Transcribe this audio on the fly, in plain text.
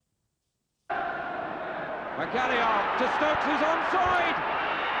Magalhaes to Stokes, who's onside.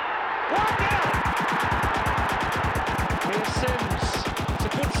 1-0. Here's Sims. It's a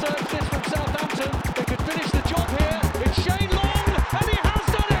good serve this from Southampton. They could finish the job here. It's Shane Long, and he has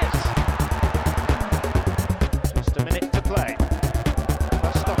done it. Just a minute to play.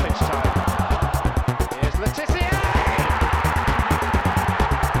 That's stoppage time. Here's Letizia.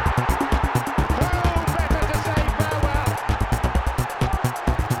 Who better to say farewell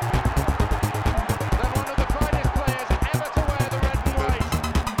than one of the finest players ever to wear the red and white.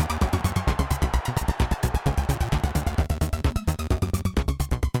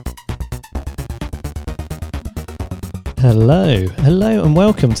 Hello, and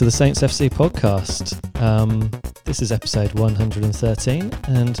welcome to the Saints FC podcast. This is episode 113,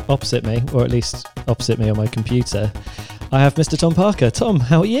 and opposite me, or at least opposite me on my computer, I have Mr. Tom Parker. Tom,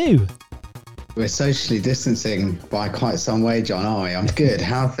 how are you? We're socially distancing by quite some way, John, aren't we? I'm good.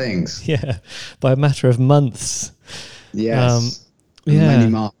 How are things? Yeah, by a matter of months. Yes. Yeah. Many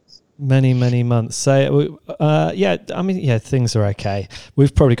months. Many months. So, things are okay.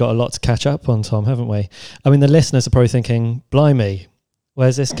 We've probably got a lot to catch up on, Tom, haven't we? I mean, the listeners are probably thinking, blimey,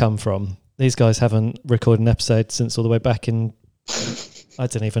 where's this come from? These guys haven't recorded an episode since all the way back in, I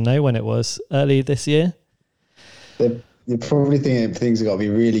don't even know when it was, early this year. You're probably thinking things have got to be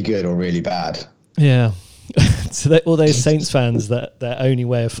really good or really bad. Yeah. So all those Saints fans, that their only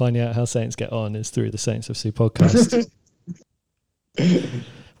way of finding out how Saints get on is through the Saints FC podcast.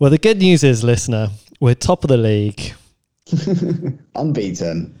 Well, the good news is, listener, we're top of the league.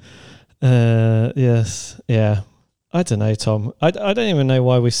 Unbeaten. Yes. Yeah. I don't know, Tom. I don't even know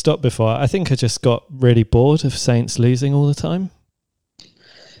why we stopped before. I think I just got really bored of Saints losing all the time.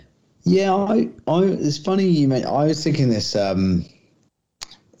 Yeah, it's funny you meant. I was thinking this. So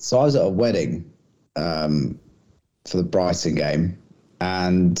I was at a wedding for the Brighton game,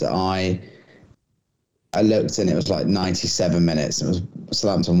 and I looked and it was like 97 minutes. It was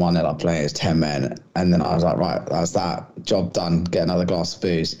Southampton 1-0 up playing. It was 10 men, and then I was like, right, that's that job done. Get another glass of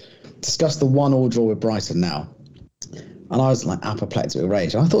booze. Discuss the 1-1 draw with Brighton now, and I was like apoplectic with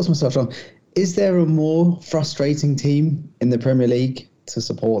rage. And I thought to myself, John, is there a more frustrating team in the Premier League to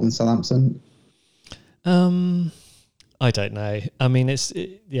support than Southampton? I don't know. I mean,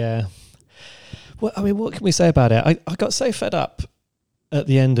 yeah. Well, I mean, what can we say about it? I got so fed up at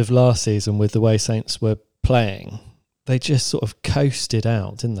the end of last season with the way Saints were playing. They just sort of coasted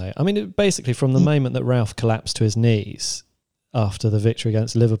out, didn't they? I mean, basically from the moment that Ralph collapsed to his knees after the victory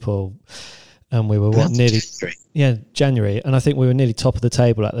against Liverpool, and we were January, and I think we were nearly top of the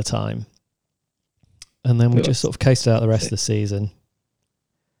table at the time. And then we just sort of coasted out the rest of the season.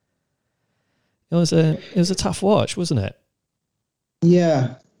 It was a tough watch, wasn't it?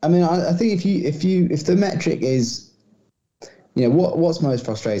 Yeah, I mean, I think if the metric is, you know, what's most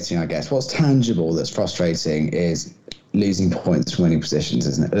frustrating, I guess, what's tangible that's frustrating is losing points from winning positions,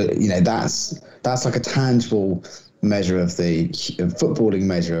 isn't it? You know, that's like a tangible measure of the footballing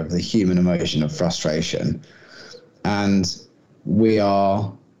measure of the human emotion of frustration, and we're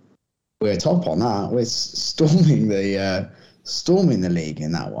top on that. We're storming the league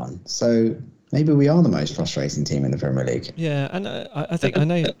in that one. So maybe we are the most frustrating team in the Premier League. Yeah, and I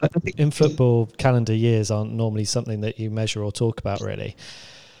know in football calendar years aren't normally something that you measure or talk about really,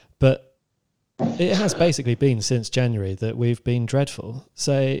 but it has basically been since January that we've been dreadful.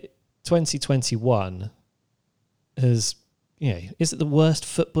 So 2021 is it the worst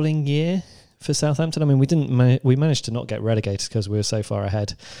footballing year for Southampton? I mean, we managed to not get relegated because we were so far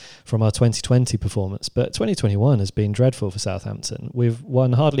ahead from our 2020 performance, but 2021 has been dreadful for Southampton. We've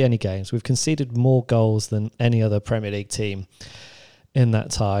won hardly any games. We've conceded more goals than any other Premier League team in that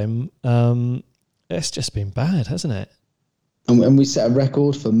time. It's just been bad, hasn't it? And we set a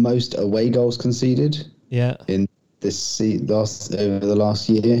record for most away goals conceded. Yeah. In this over the last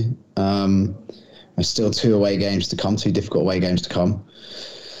year. There's still two difficult away games to come.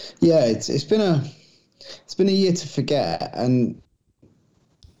 Yeah, it's been a year to forget, and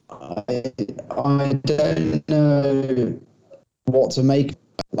I don't know what to make.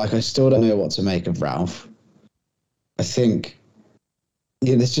 Like, I still don't know what to make of Ralph. I think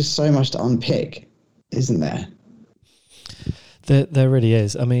there's just so much to unpick, isn't there? There really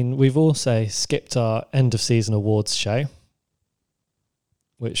is. I mean, we've also skipped our end of season awards show,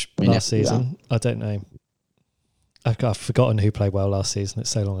 which last season, I don't know. I've forgotten who played well last season. It's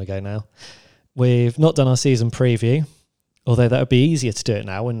so long ago now. We've not done our season preview, although that would be easier to do it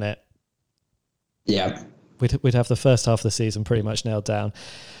now, wouldn't it? Yeah. We'd have the first half of the season pretty much nailed down,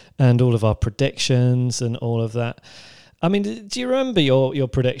 and all of our predictions and all of that. I mean, do you remember your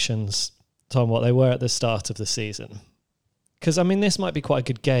predictions, Tom, what they were at the start of the season? because I mean, this might be quite a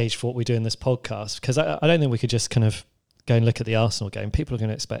good gauge for what we do in this podcast, because I don't think we could just kind of go and look at the Arsenal game. People are going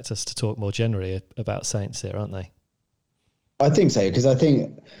to expect us to talk more generally about Saints here, aren't they? I think so, because I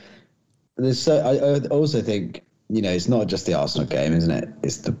think I also think, it's not just the Arsenal game, isn't it?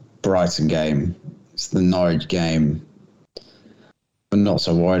 It's the Brighton game, it's the Norwich game. I'm not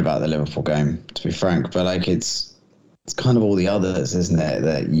so worried about the Liverpool game, to be frank, but like it's kind of all the others, isn't it,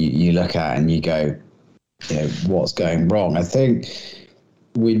 that you look at and you go, what's going wrong? I think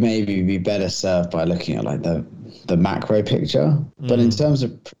we'd maybe be better served by looking at like the macro picture. But in terms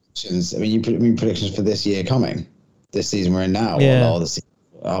of predictions, I mean, you mean predictions for this year coming, this season we're in now, or the season,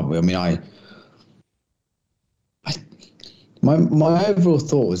 I mean, My overall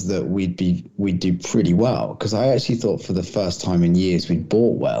thought was that we'd do pretty well, because I actually thought for the first time in years we'd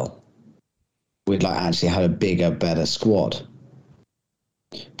bought well. We'd like actually had a bigger, better squad.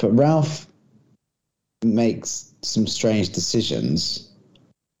 But Ralph makes some strange decisions,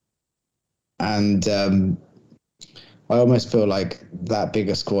 and I almost feel like that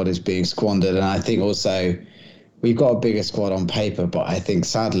bigger squad is being squandered. And I think also we've got a bigger squad on paper, but I think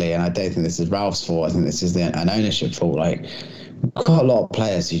sadly, and I don't think this is Ralph's fault, I think this is an ownership fault. Like, we've got a lot of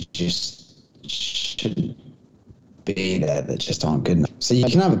players who just shouldn't be there, that just aren't good enough. So you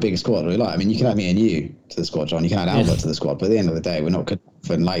can have a bigger squad, or I mean, you can have me and you to the squad, John. You can add Albert to the squad, but at the end of the day, we're not good enough.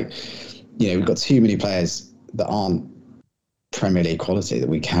 And like, we've got too many players that aren't Premier League quality that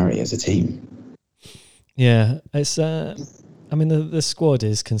we carry as a team. Yeah, it's. I mean, the squad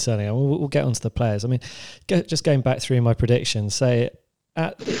is concerning. I mean, we'll get onto the players. I mean, just going back through my predictions,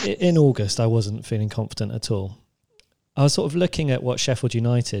 in August, I wasn't feeling confident at all. I was sort of looking at what Sheffield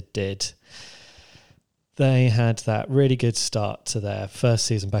United did. They had that really good start to their first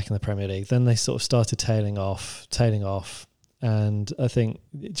season back in the Premier League. Then they sort of started tailing off. And I think,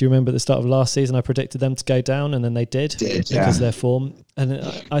 do you remember at the start of last season, I predicted them to go down, and then they did because of their form. And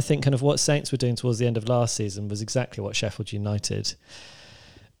I think kind of what Saints were doing towards the end of last season was exactly what Sheffield United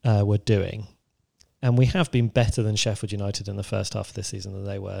were doing. And we have been better than Sheffield United in the first half of this season than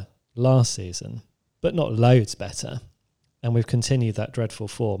they were last season, but not loads better. And we've continued that dreadful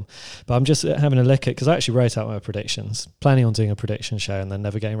form. But I'm just having a look at, because I actually wrote out my predictions, planning on doing a prediction show and then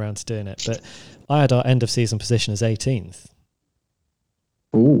never getting around to doing it. But I had our end of season position as 18th.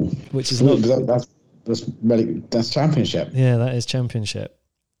 Ooh, which is not that's championship. Yeah, that is championship.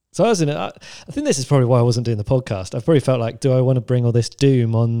 So I think this is probably why I wasn't doing the podcast. I've probably felt like, do I want to bring all this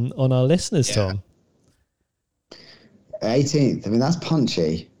doom on our listeners, Tom? 18th. I mean, that's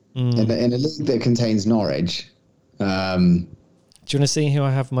punchy in a league that contains Norwich. Do you want to see who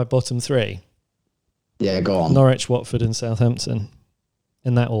I have my bottom three? Yeah, go on. Norwich, Watford, and Southampton,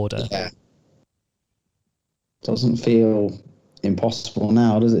 in that order. Yeah. Doesn't feel impossible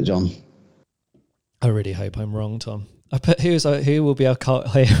now, does it, John? I really hope I'm wrong, Tom. I put who will be our cult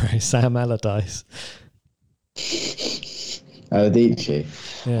hero? Sam Allardyce. Adichie.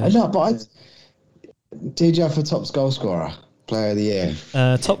 Yeah. I know, but did you have a top goal scorer, player of the year?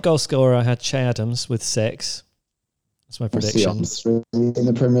 Top goal scorer, I had Che Adams with 6. That's my prediction. In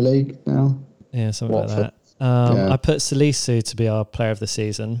the Premier League now? Yeah, something Watford. like that. I put Salisu to be our player of the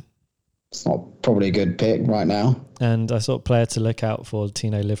season. It's not probably a good pick right now. And I thought player to look out for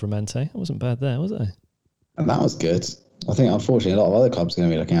Tino Livramento. It wasn't bad there, was it? And that was good. I think, unfortunately, a lot of other clubs are going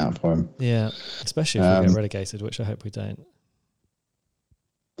to be looking out for him. Yeah, especially if we get relegated, which I hope we don't.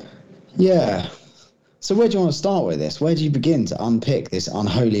 Yeah. So where do you want to start with this? Where do you begin to unpick this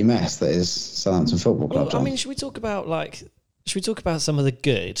unholy mess that is Southampton Football Club? Well, I mean, should we talk about some of the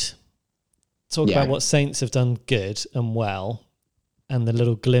good? Talk about what Saints have done good and well, and the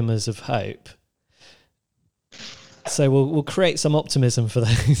little glimmers of hope. So we'll create some optimism for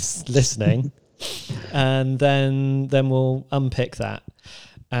those listening, and then we'll unpick that,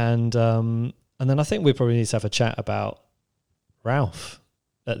 and then I think we probably need to have a chat about Ralph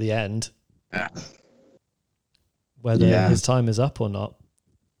at the end, whether his time is up or not.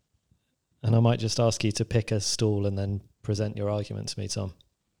 And I might just ask you to pick a stall and then present your argument to me, Tom.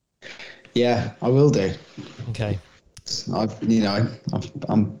 Yeah, I will do. Okay.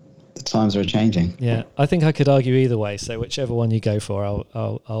 The times are changing. Yeah, I think I could argue either way. So whichever one you go for,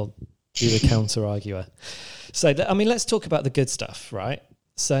 I'll be the counter arguer. So I mean, let's talk about the good stuff, right?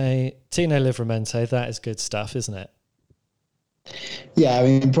 So Tino Livramento, that is good stuff, isn't it? Yeah, I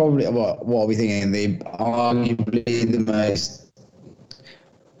mean, probably what are we thinking? Arguably the most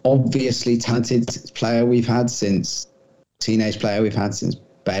obviously talented teenage player we've had since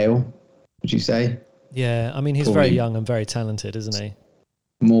Bale. Would you say? Yeah, I mean, he's very young and very talented, isn't he?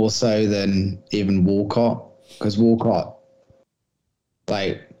 More so than even Walcott, because Walcott,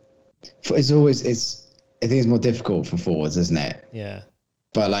 like, it's I think it's more difficult for forwards, isn't it? Yeah.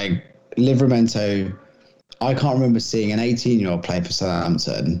 But like Livramento, I can't remember seeing an 18-year-old play for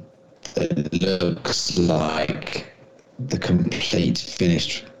Southampton that looks like the complete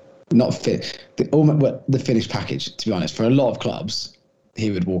finished, not fit, the finished package. To be honest, for a lot of clubs, he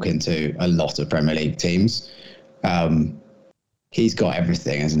would walk into a lot of Premier League teams. He's got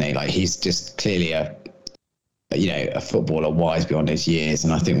everything, hasn't he? Like he's just clearly a footballer wise beyond his years,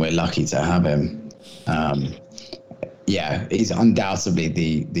 and I think we're lucky to have him. Yeah, he's undoubtedly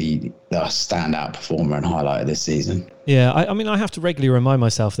the standout performer and highlight of this season. Yeah, I mean, I have to regularly remind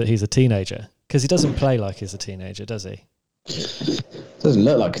myself that he's a teenager because he doesn't play like he's a teenager, does he? Doesn't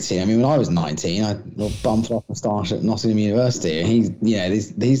look like a teen. I mean, when I was 19, I bumped off a start at Nottingham University, and he's,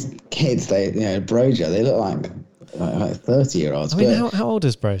 these kids, Broja, they look like 30-year-olds. I mean, how old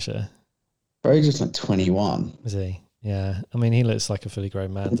is Broja? Broja's like 21. Is he? Yeah. I mean, he looks like a fully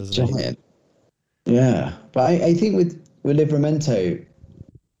grown man, doesn't Giant. Yeah, but I think with Livramento,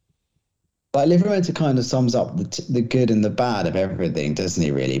 like Livramento kind of sums up the good and the bad of everything, doesn't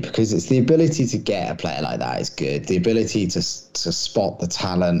he? Really, because it's the ability to get a player like that is good. The ability to spot the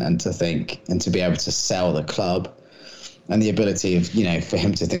talent and to think and to be able to sell the club, and the ability of for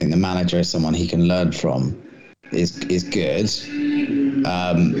him to think the manager is someone he can learn from is good.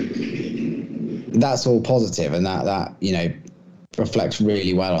 That's all positive, and that reflects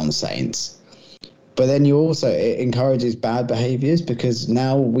really well on Saints. But then it encourages bad behaviours, because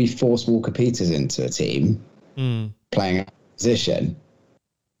now we force Walker Peters into a team playing a position.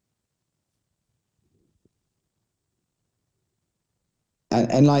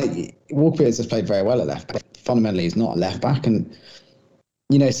 And like Walker Peters has played very well at left back. Fundamentally, he's not a left back, and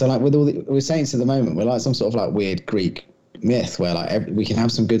so like with Saints at the moment, we're like some sort of like weird Greek myth where like we can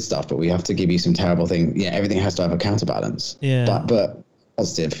have some good stuff, but we have to give you some terrible things. Yeah, everything has to have a counterbalance. Yeah, but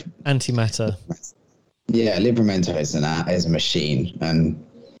positive antimatter. Yeah, Livramento is a machine, and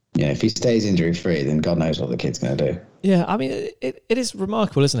if he stays injury free, then God knows what the kid's going to do. Yeah, I mean, it is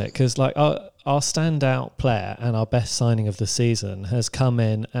remarkable, isn't it? Because like our standout player and our best signing of the season has come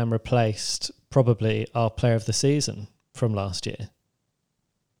in and replaced probably our player of the season from last year.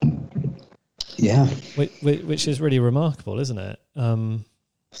 Yeah, which is really remarkable, isn't it?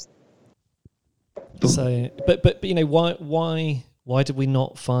 So, but why did we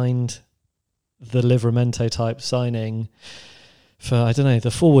not find the Livramento type signing for, I don't know,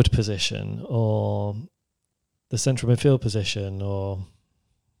 the forward position or the central midfield position? Or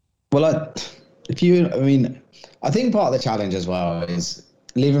I think part of the challenge as well is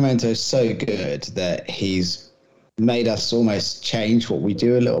Livramento is so good that he's made us almost change what we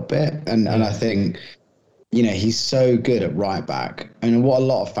do a little bit, and I think he's so good at right back, and what a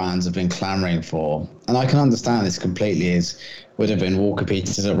lot of fans have been clamouring for, and I can understand this completely, would have been Walker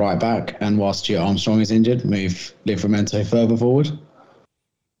Peters at right back, and while Stuart Armstrong is injured, move Livramento further forward.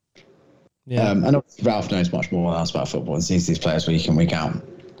 Yeah, and obviously Ralph knows much more than us about football and sees these players week in, week out,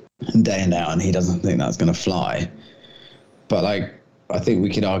 and day in, out, and he doesn't think that's going to fly. But I think we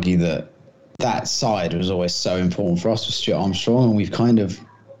could argue that side was always so important for us with Stuart Armstrong, and we've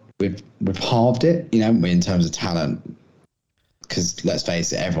halved it, in terms of talent. Because let's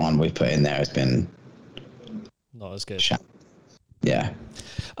face it, everyone we've put in there has been not as good. Yeah.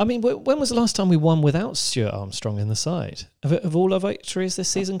 I mean, when was the last time we won without Stuart Armstrong in the side? Have all our victories this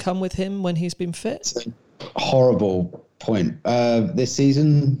season come with him when he's been fit? It's a horrible point. This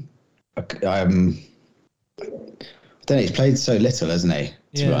season, I don't know, he's played so little, hasn't he?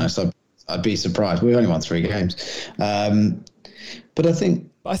 To be honest, I'd be surprised. We've only won 3 games. But I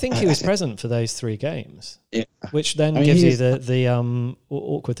think he was present for those 3 games, which then gives you the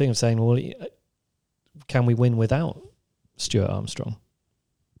awkward thing of saying, well, can we win without Stuart Armstrong?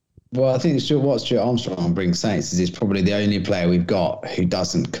 Well, I think what Stuart Armstrong brings Saints is he's probably the only player we've got who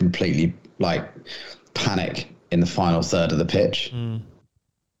doesn't completely panic in the final third of the pitch.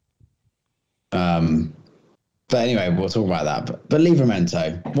 But anyway, we'll talk about that. But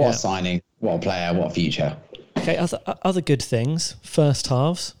Livramento, what a signing, what a player, what a future. Okay, other good things. First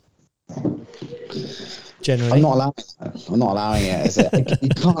halves. Generally, I'm not allowing it. Is it? You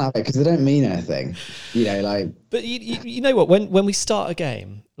can't have it because they don't mean anything. But you know what? When we start a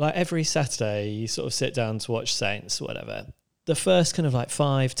game, like every Saturday, you sort of sit down to watch Saints, whatever. The first kind of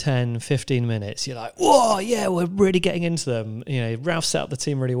 5, 10, 15 minutes, you're like, whoa, yeah, we're really getting into them. Ralph set up the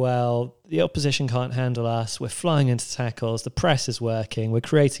team really well. The opposition can't handle us. We're flying into tackles. The press is working. We're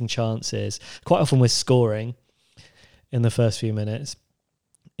creating chances. Quite often we're scoring in the first few minutes.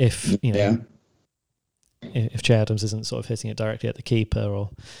 If Che Adams isn't sort of hitting it directly at the keeper,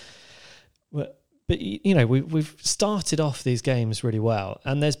 but But, we've started off these games really well,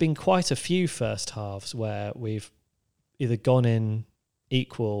 and there's been quite a few first halves where we've either gone in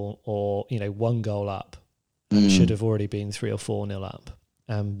equal or, 1 goal up and should have already been 3 or 4-0 up.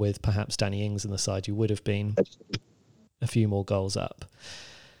 And with perhaps Danny Ings in the side, you would have been a few more goals up.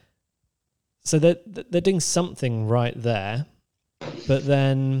 So they're doing something right there. But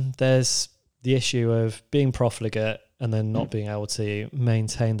then there's the issue of being profligate and then not being able to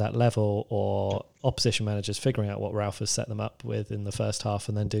maintain that level, or opposition managers figuring out what Ralph has set them up with in the first half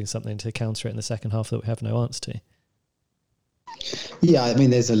and then doing something to counter it in the second half that we have no answer to. Yeah, I mean,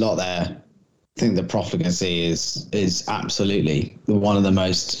 there's a lot there. I think the profligacy is absolutely one of the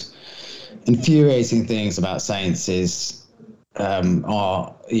most infuriating things about Saints is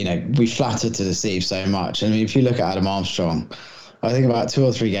we flatter to deceive so much. I mean, if you look at Adam Armstrong, I think about 2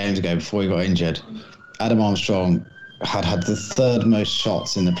 or 3 games ago before he got injured, Adam Armstrong had the 3rd most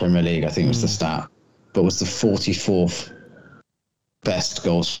shots in the Premier League, I think was the stat, but was the 44th best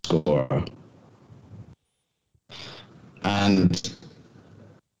goal scorer. And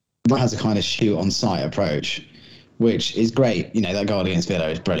that has a kind of shoot on sight approach, which is great. That goal against Villa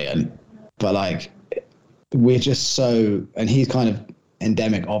is brilliant, but we're just so, and he's kind of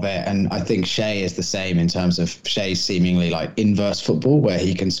endemic of it. And I think Shea is the same in terms of Shea's seemingly inverse football, where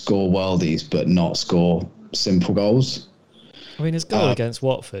he can score worldies but not score simple goals. I mean, his goal against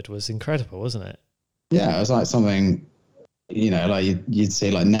Watford was incredible, wasn't it? Yeah, it was like something, you'd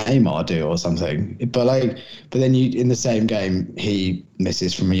see Neymar do or something. But then in the same game, he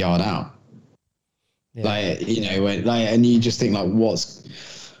misses from a yard out. Yeah. And you just think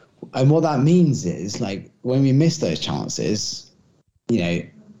and what that means is when we miss those chances,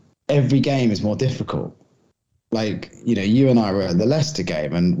 every game is more difficult. You and I were at the Leicester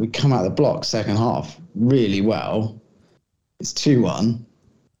game and we come out of the block second half really well. It's 2-1.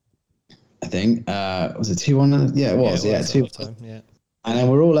 I think. Was it 2-1? Yeah, it was. Yeah, 2-1. Yeah. And then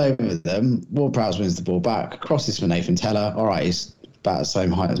we're all over them. Ward-Prowse wins the ball back, crosses for Nathan Tella. All right, he's about the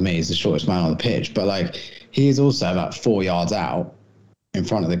same height as me. He's the shortest man on the pitch. But he's also about 4 yards out in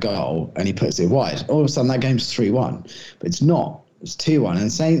front of the goal and he puts it wide. All of a sudden that game's 3-1. But it's not. It's 2-1.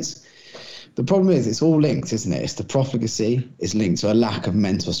 And Saints, the problem is it's all linked, isn't it? It's the profligacy. It's linked to a lack of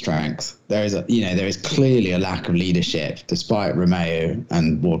mental strength. There is clearly a lack of leadership, despite Romeu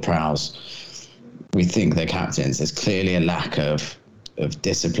and Ward-Prowse. We think they're captains. There's clearly a lack of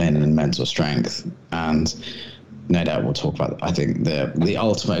discipline and mental strength. And no doubt we'll talk about, I think the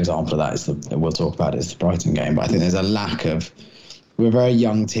ultimate example of that is the Brighton game. But I think there's a lack of, we're a very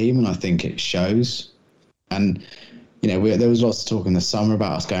young team and I think it shows. And there was lots of talk in the summer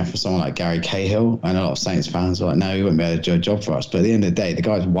about us going for someone like Gary Cahill, and a lot of Saints fans were like, no, he wouldn't be able to do a job for us. But at the end of the day, the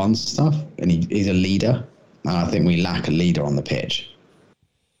guy's won stuff, and he's a leader, and I think we lack a leader on the pitch.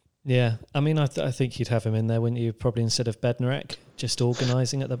 Yeah, I mean, I think you'd have him in there, wouldn't you? Probably instead of Bednarek, just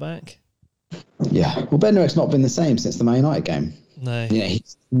organising at the back. Yeah, well, Bednarek's not been the same since the Man United game. No.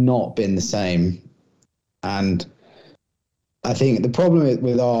 He's not been the same, and I think the problem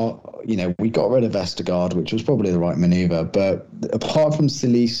with our, we got rid of Vestergaard, which was probably the right manoeuvre. But apart from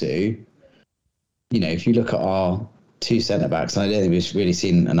Salisu, if you look at our 2 centre-backs, and I don't think we've really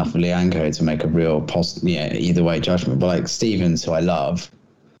seen enough of Lianco to make a real either way judgment. But Stevens, who I love,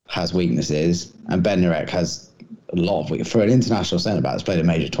 has weaknesses, and Bednarek has a lot of weaknesses. For an international centre-back that's played in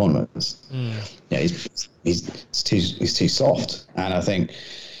major tournaments, he's too soft. And I think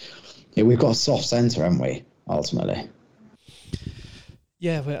we've got a soft centre, haven't we, ultimately?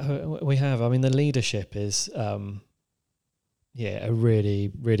 Yeah, we have. I mean, the leadership is, a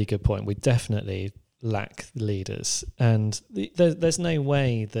really, really good point. We definitely lack leaders. And there's no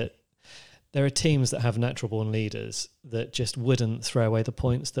way that there are teams that have natural-born leaders that just wouldn't throw away the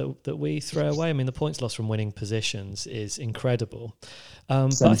points that we throw away. I mean, the points lost from winning positions is incredible.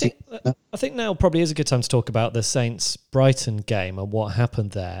 But I think now probably is a good time to talk about the Saints-Brighton game and what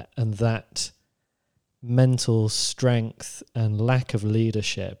happened there, and that mental strength and lack of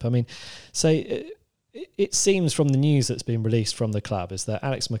leadership. I mean, so it seems from the news that's been released from the club is that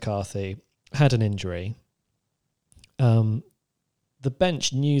Alex McCarthy had an injury. The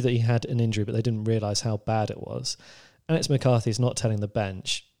bench knew that he had an injury, but they didn't realise how bad it was. Alex McCarthy's not telling the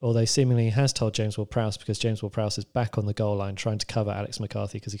bench, although seemingly he has told James Ward-Prowse, because James Ward-Prowse is back on the goal line trying to cover Alex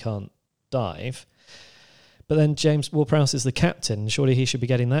McCarthy because he can't dive. But then James Ward-Prowse is the captain. Surely he should be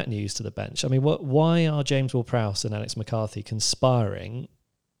getting that news to the bench. I mean, why are James Ward-Prowse and Alex McCarthy conspiring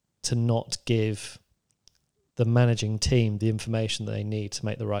to not give the managing team the information that they need to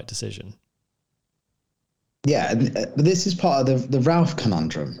make the right decision? Yeah, but this is part of the Ralph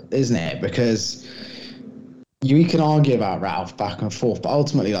conundrum, isn't it? Because you can argue about Ralph back and forth, but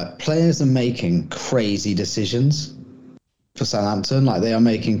ultimately, like, players are making crazy decisions for Southampton. Like, they are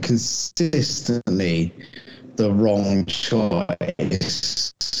making consistently the wrong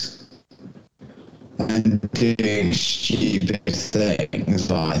choice and doing stupid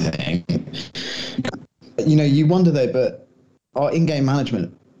things, I think. You wonder though, but our in-game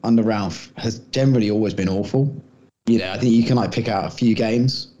management under Ralph has generally always been awful. I think you can pick out a few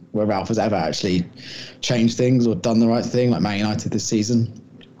games where Ralph has ever actually changed things or done the right thing, like Man United this season.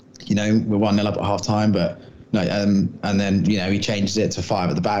 We're 1-0 up at half time, but no, and then he changed it to 5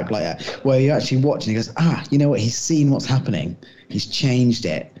 at the back, where you actually watch and he goes, you know what? He's seen what's happening. He's changed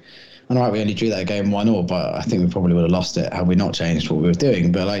it. And all right, we only drew that game 1-1, but I think we probably would have lost it had we not changed what we were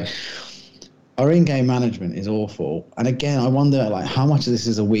doing. But our in-game management is awful. And again, I wonder how much of this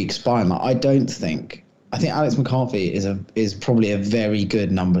is a weak spine. I think Alex McCarthy is probably a very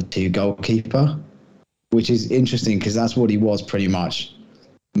good number 2 goalkeeper, which is interesting because that's what he was pretty much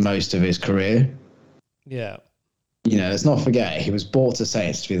most of his career. Yeah. Let's not forget, he was bought to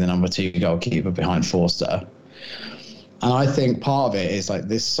Saints to be the number 2 goalkeeper behind Forster. And I think part of it is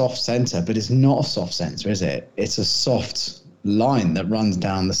this soft centre, but it's not a soft centre, is it? It's a soft line that runs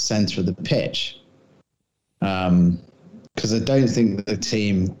down the centre of the pitch. Because I don't think the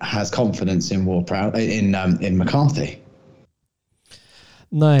team has confidence in Ward-Prowse, in McCarthy.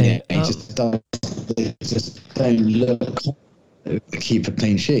 No, they just don't look to keep a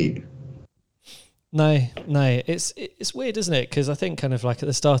clean sheet. No, it's weird, isn't it? Because I think kind of at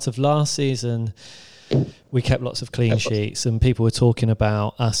the start of last season, we kept lots of clean sheets, and people were talking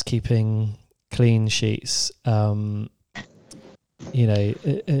about us keeping clean sheets. Again,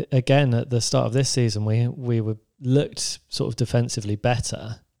 at the start of this season, we were looked sort of defensively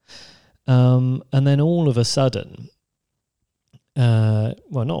better, and then all of a sudden, well,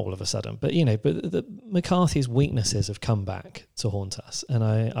 not all of a sudden, but but McCarthy's weaknesses have come back to haunt us, and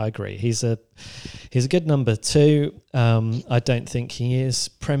I agree. He's a good number 2. I don't think he is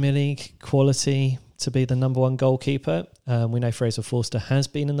Premier League quality to be the number 1 goalkeeper. We know Fraser Forster has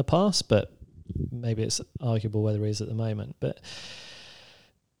been in the past, but maybe it's arguable whether he is at the moment. But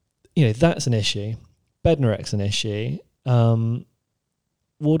that's an issue. Bednarek's an issue.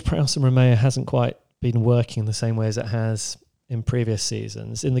 Ward-Prowse and Romeo hasn't quite been working the same way as it has in previous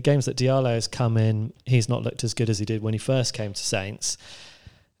seasons. In the games that Diallo has come in, he's not looked as good as he did when he first came to Saints.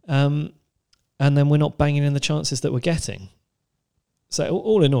 And then we're not banging in the chances that we're getting. So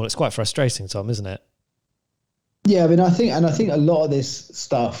all in all, it's quite frustrating, Tom, isn't it? Yeah, I think a lot of this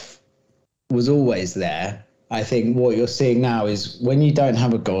stuff was always there. I think what you're seeing now is when you don't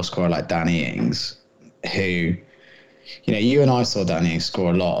have a goal scorer like Danny Ings, who, you and I saw Danny Ings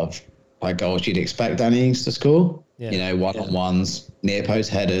score a lot of goals you'd expect Danny Ings to score. Yeah. One-on-ones, near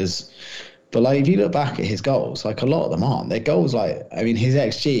post headers. But if you look back at his goals, a lot of them aren't. They're goals his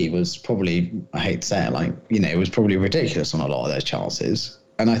XG was probably, I hate to say it, it was probably ridiculous on a lot of those chances.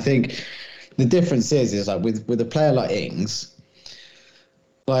 And I think the difference is with a player like Ings,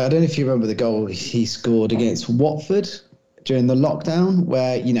 I don't know if you remember the goal he scored against Watford during the lockdown,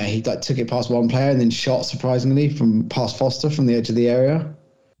 where he took it past one player and then shot surprisingly from past Foster from the edge of the area.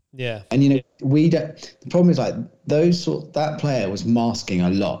 Yeah, and the problem is that player was masking a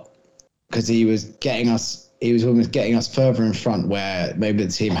lot because he was almost getting us further in front where maybe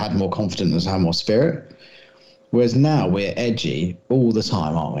the team had more confidence and had more spirit. Whereas now we're edgy all the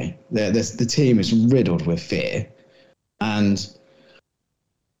time, aren't we? The team is riddled with fear, and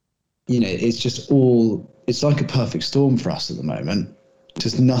it's just it's like a perfect storm for us at the moment.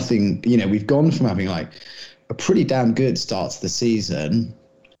 Just nothing. We've gone from having a pretty damn good start to the season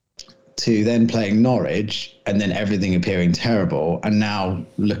to then playing Norwich and then everything appearing terrible, and now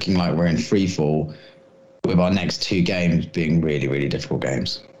looking like we're in free fall with our next 2 games being really, really difficult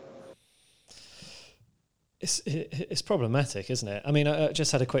games. It's problematic, isn't it? I mean, I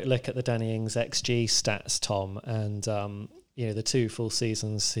just had a quick look at the Danny Ings XG stats, Tom, and the 2 full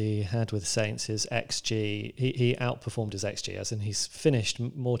seasons he had with Saints, his XG, he outperformed his XG, as in he's finished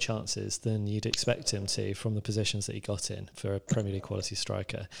more chances than you'd expect him to from the positions that he got in for a Premier League quality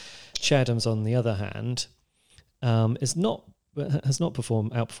striker. Che Adams, on the other hand, has not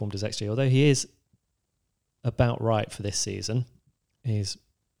outperformed his XG, although he is about right for this season. He's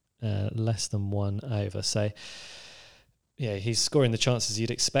less than 1 over. So, yeah, he's scoring the chances you'd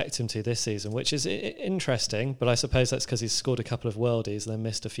expect him to this season, which is interesting. But I suppose that's because he's scored a couple of worldies and then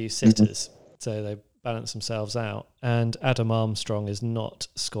missed a few sitters. Mm-hmm. So they balance themselves out. And Adam Armstrong is not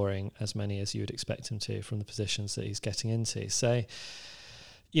scoring as many as you would expect him to from the positions that he's getting into. So,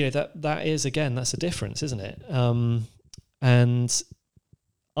 that is, again, that's a difference, isn't it? And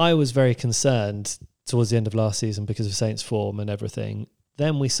I was very concerned towards the end of last season because of Saints' form and everything.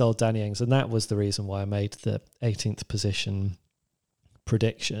 Then we sold Danny Ings, and that was the reason why I made the 18th position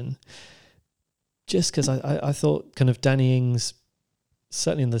prediction. Just because I thought kind of Danny Ings,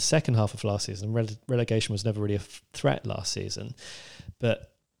 certainly in the second half of last season, relegation was never really a threat last season,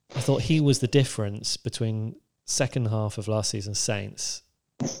 but I thought he was the difference between second half of last season's Saints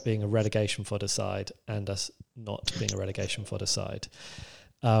being a relegation fodder side and us not being a relegation fodder side.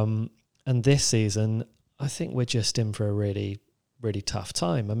 And this season, I think we're just in for a really, really tough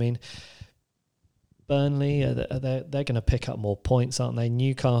time. I mean, Burnley, they're going to pick up more points, aren't they?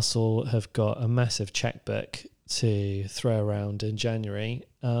 Newcastle have got a massive checkbook to throw around in January.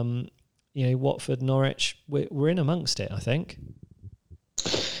 Watford, Norwich, we're in amongst it, I think.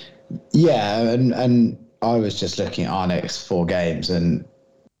 Yeah, and I was just looking at our next 4 games, and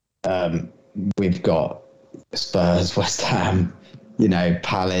we've got Spurs, West Ham,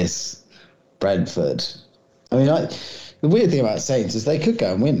 Palace, Brentford. I mean, the weird thing about Saints is they could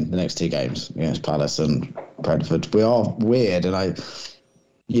go and win the next 2 games against Palace and Brentford. We are weird, and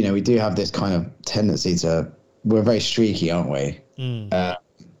we do have this kind of tendency to. We're very streaky, aren't we? But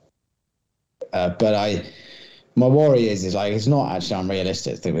my worry is like it's not actually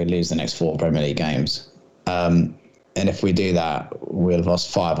unrealistic that we lose the next 4 Premier League games. And if we do that, we'll have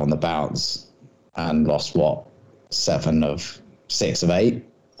lost 5 on the bounce and lost 7 of 6 of 8,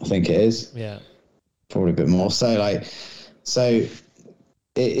 I think it is. Yeah. Probably a bit more. So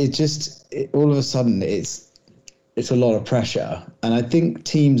it just all of a sudden it's a lot of pressure, and I think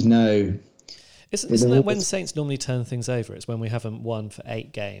teams know. Isn't that when Saints normally turn things over? It's when we haven't won for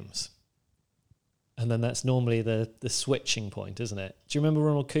 8 games, and then that's normally the switching point, isn't it? Do you remember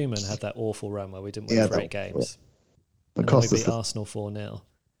Ronald Koeman had that awful run where we didn't win for 8 games? And then we beat Arsenal 4-0.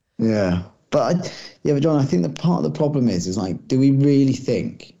 Yeah, but John, I think that part of the problem is like, do we really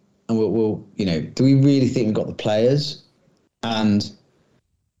think? And do we really think we've got the players? And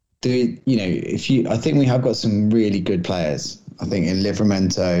I think we have got some really good players. I think in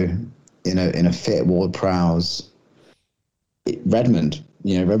Livramento, in a fit Ward-Prowse, Redmond,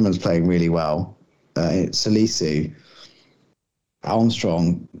 Redmond's playing really well. Salisu,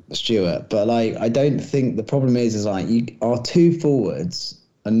 Armstrong, Stewart. But I don't think the problem is our 2 forwards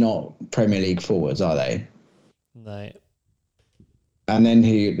are not Premier League forwards, are they? No. And then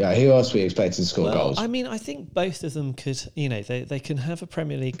who else we expect to score goals? I mean, I think both of them could, they can have a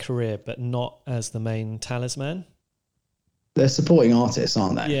Premier League career, but not as the main talisman. They're supporting artists,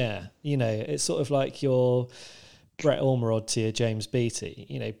 aren't they? Yeah. It's sort of like your Brett Ormerod to your James Beattie.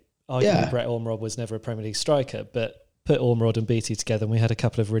 Arguably Brett Ormerod was never a Premier League striker, but put Ormerod and Beattie together and we had a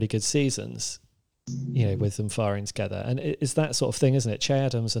couple of really good seasons, with them firing together. And it's that sort of thing, isn't it? Che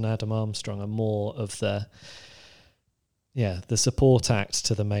Adams and Adam Armstrong are more of the support act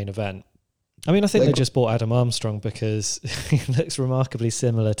to the main event. I mean, I think they just bought Adam Armstrong because he looks remarkably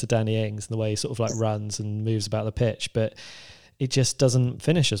similar to Danny Ings in the way he sort of like runs and moves about the pitch, but it just doesn't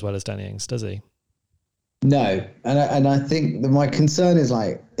finish as well as Danny Ings, does he? No, and I think my concern is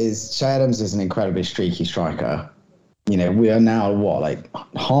Che Adams is an incredibly streaky striker. We are now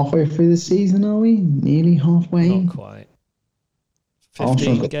halfway through the season, are we? Nearly halfway? Not quite.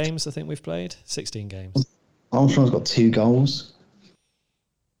 15 games, I think we've played. 16 games. Armstrong's got 2 goals.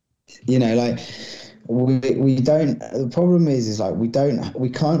 We don't. The problem is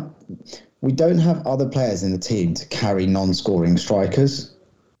we don't have other players in the team to carry non-scoring strikers.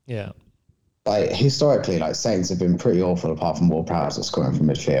 Yeah. Historically, Saints have been pretty awful apart from Ward-Prowse at scoring from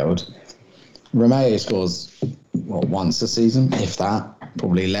midfield. Romeo scores once a season, if that,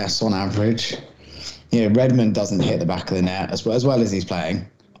 probably less on average. Redmond doesn't hit the back of the net as well as he's playing.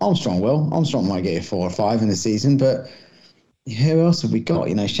 Armstrong will. Armstrong might get you 4 or 5 in the season, but who else have we got?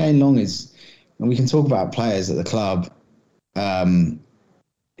 Shane Long is, and we can talk about players at the club who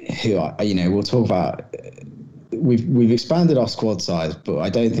are, we'll talk about. We've expanded our squad size, but I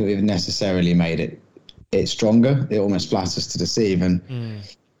don't think we've necessarily made it stronger. It almost flatters to deceive. And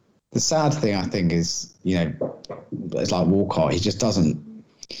the sad thing, I think, is, it's like Walcott. He just doesn't,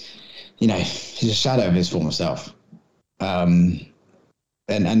 he's a shadow of his former self. And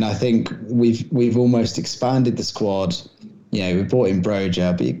I think we've almost expanded the squad. We brought in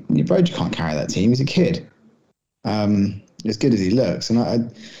Broja, but Broja can't carry that team. He's a kid. As good as he looks.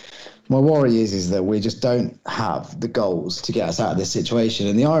 And my worry is that we just don't have the goals to get us out of this situation.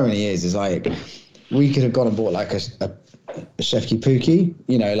 And the irony is we could have gone and bought a Shefki Pukki,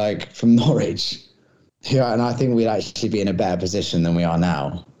 from Norwich. And I think we'd actually be in a better position than we are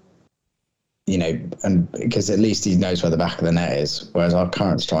now. And because at least he knows where the back of the net is, whereas our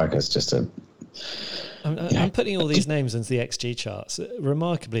current striker's just I'm putting all these names into the XG charts.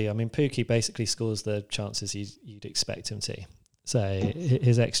 Remarkably, I mean, Pukki basically scores the chances you'd expect him to. So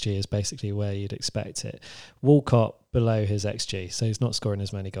his XG is basically where you'd expect it. Walcott below his XG, so he's not scoring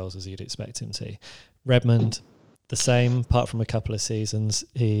as many goals as you'd expect him to. Redmond, the same, apart from a couple of seasons.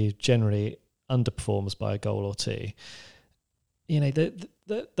 He generally underperforms by a goal or two.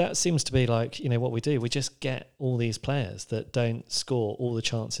 That seems to be like, what we do. We just get all these players that don't score all the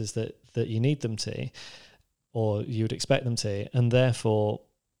chances that you need them to, or you would expect them to, and therefore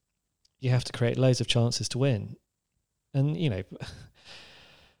you have to create loads of chances to win. And,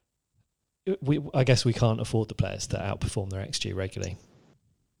 I guess we can't afford the players that outperform their XG regularly.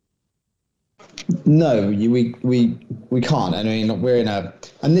 No, we can't. I mean, we're in a,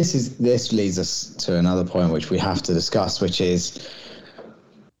 and this leads us to another point which we have to discuss, which is,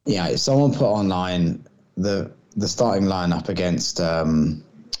 if someone put online the starting lineup against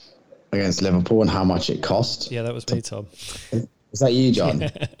Liverpool and how much it cost. Yeah, that was me, Tom. Is that you, John?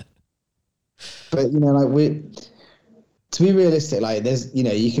 Yeah. But to be realistic, like there's,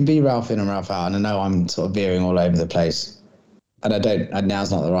 you can be Ralph in and Ralph out, and I know I'm sort of veering all over the place, and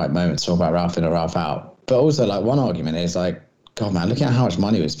now's not the right moment to talk about Ralph in or Ralph out. But also, like, one argument is like, God, man, look at how much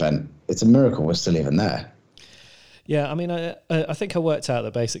money we spent. It's a miracle we're still even there. Yeah, I mean, I think I worked out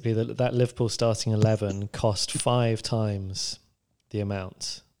that basically that Liverpool starting 11 cost 5 times the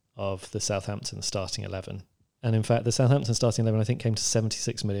amount of the Southampton starting 11. And in fact, the Southampton starting 11, I think, came to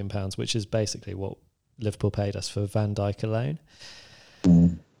 £76 million, which is basically what Liverpool paid us for Van Dijk alone.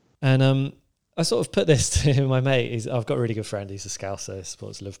 And I sort of put this to my mate. I've got a really good friend. He's a Scouser,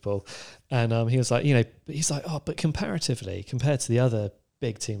 supports Liverpool. And he was like, but comparatively, compared to the other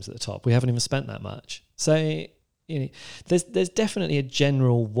big teams at the top, we haven't even spent that much. So, there's definitely a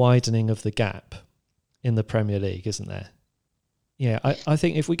general widening of the gap in the Premier League, isn't there? Yeah, I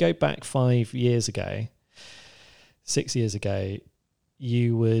think if we go back 6 years ago,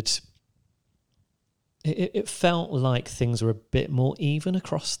 you would... It felt like things were a bit more even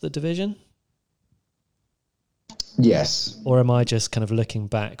across the division. Yes. Or am I just kind of looking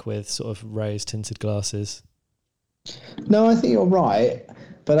back with sort of rose-tinted glasses? No, I think you're right.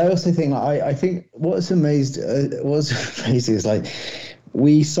 But I also think, I think what's amazing is like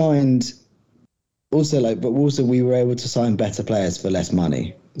we signed also but also we were able to sign better players for less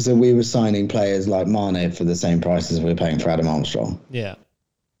money. So we were signing players like Mane for the same price as we were paying for Adam Armstrong. Yeah.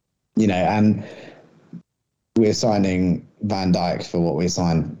 And we're signing Van Dijk for what we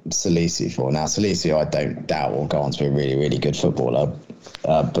signed Salisu for. Now, Salisu, I don't doubt, will go on to be a really, really good footballer.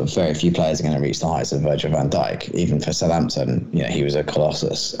 But very few players are going to reach the heights of Virgil van Dijk. Even for Southampton, he was a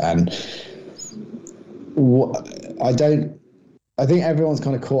colossus. And I think everyone's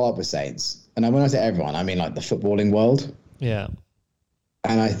kind of caught up with Saints. And when I say everyone, I mean like the footballing world. Yeah.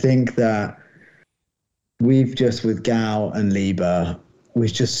 And I think that we've just, with Gal and Lieber,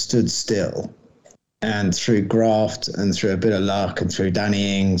 we've just stood still. And through graft and through a bit of luck and through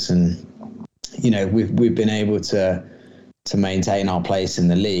Danny Ings, and we've been able to maintain our place in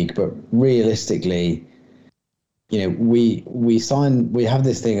the league. But realistically, we have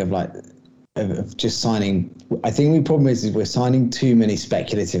this thing of just signing. I think the problem is we're signing too many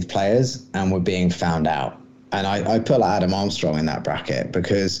speculative players and we're being found out. And I put Adam Armstrong in that bracket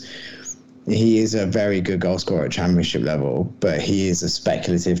because he is a very good goal scorer at Championship level, but he is a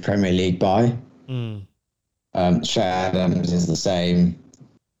speculative Premier League buy. Shea Adams is the same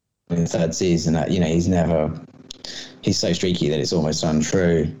in the third season. He's so streaky that it's almost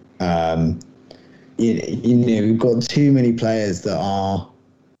untrue. We've got too many players that are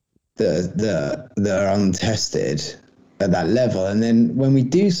untested at that level, and then when we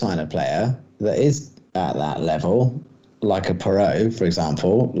do sign a player that is at that level, like a Perrault, for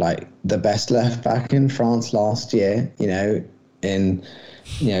example, like the best left back in France last year,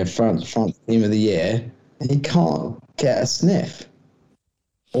 France team of the year, he can't get a sniff.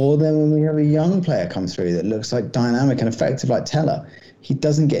 Or then when we have a young player come through that looks like dynamic and effective like Teller, he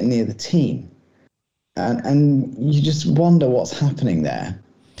doesn't get near the team. And you just wonder what's happening there.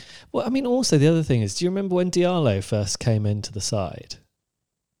 Well, I mean, also the other thing is, do you remember when Diallo first came into the side?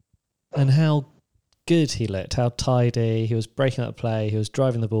 And how good he looked, how tidy, he was breaking up play, he was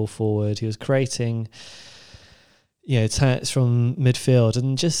driving the ball forward, he was creating... attacks from midfield,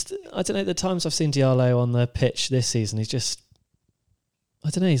 and just, I don't know, the times I've seen Diallo on the pitch this season, he's just, I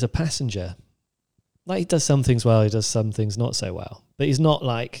don't know, he's a passenger. Like, he does some things well, he does some things not so well, but he's not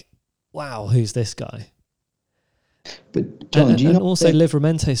like, wow, who's this guy? But John, and also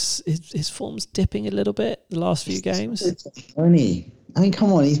Livramento, his form's dipping a little bit the last few games. I mean,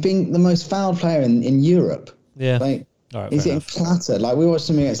 come on, he's been the most fouled player in Europe. Yeah. Like, all right, he's getting clattered. Like, we watched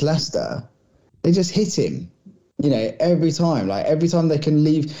him against Leicester. They just hit him, every time. Like every time they can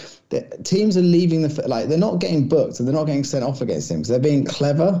leave, the teams are leaving they're not getting booked and they're not getting sent off against him because they're being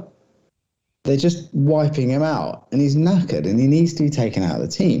clever. They're just wiping him out, and he's knackered and he needs to be taken out of the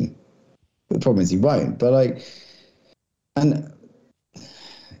team. But the problem is he won't. But I don't.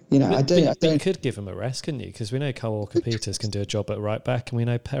 You could give him a rest, couldn't you? Because we know Kyle Walker-Peters can do a job at right back, and we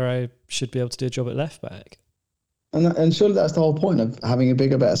know Perraud should be able to do a job at left back. And surely that's the whole point of having a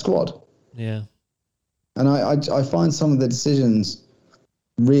bigger, better squad. Yeah. And I find some of the decisions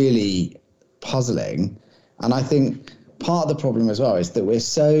really puzzling. And I think part of the problem as well is that we're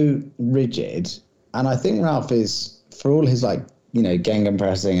so rigid. And I think Ralph is, for all his Genghis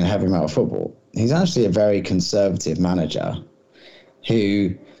pressing and heavy metal football, he's actually a very conservative manager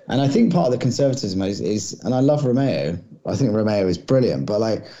who, and I think part of the conservatism is, and I love Romeo. I think Romeo is brilliant,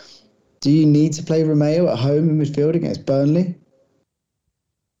 but do you need to play Romeo at home in midfield against Burnley?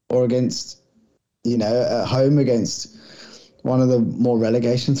 Or against, at home against one of the more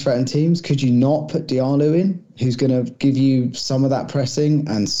relegation-threatened teams? Could you not put Diallo in, who's going to give you some of that pressing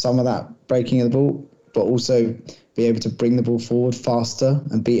and some of that breaking of the ball, but also be able to bring the ball forward faster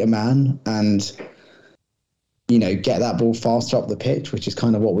and beat a man and, get that ball faster up the pitch, which is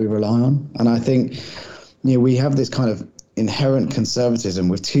kind of what we rely on. And I think, we have this kind of inherent conservatism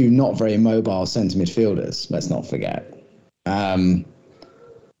with two not very mobile centre midfielders, let's not forget. And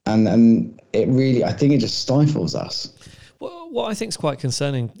it really, I think it just stifles us. Well, what I think is quite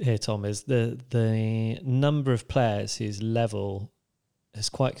concerning here, Tom, is the number of players whose level has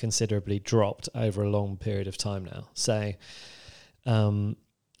quite considerably dropped over a long period of time now. So,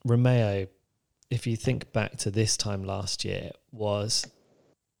 Romeo, if you think back to this time last year, was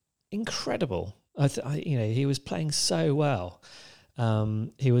incredible. He was playing so well.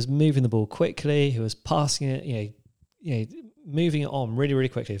 He was moving the ball quickly. He was passing it, moving it on really, really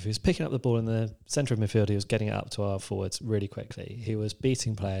quickly. If he was picking up the ball in the centre of midfield, he was getting it up to our forwards really quickly. He was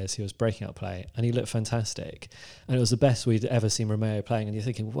beating players. He was breaking up play, and he looked fantastic. And it was the best we'd ever seen Romeo playing. And you're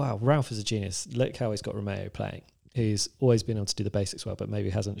thinking, wow, Ralph is a genius. Look how he's got Romeo playing. He's always been able to do the basics well, but maybe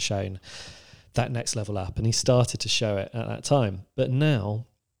hasn't shown that next level up. And he started to show it at that time. But now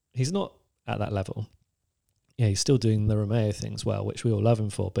he's not at that level. Yeah, he's still doing the Romeo things well, which we all love him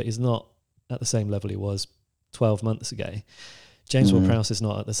for, but he's not at the same level he was 12 months ago. James Ward-Prowse is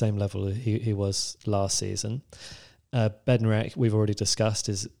not at the same level he was last season. Bednarek, we've already discussed,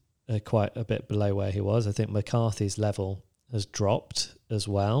 is quite a bit below where he was. I think McCarthy's level has dropped as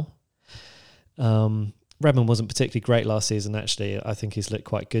well. Redmond wasn't particularly great last season, actually. I think he's looked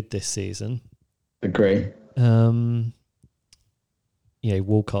quite good this season. Agree.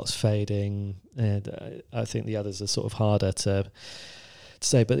 Walcott's fading, and I think the others are sort of harder to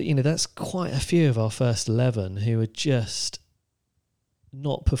say. But, that's quite a few of our first 11 who are just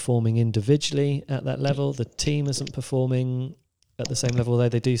not performing individually at that level. The team isn't performing at the same level, although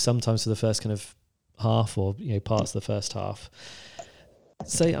they do sometimes for the first kind of half or parts of the first half.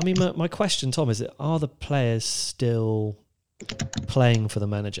 So, my question, Tom, is are the players still playing for the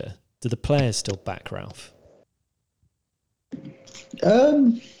manager? Do the players still back Ralph?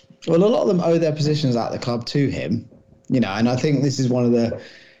 Well, a lot of them owe their positions at the club to him, and I think this is one of the,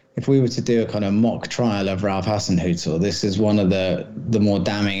 if we were to do a kind of mock trial of Ralph Hasenhüttl, this is one of the more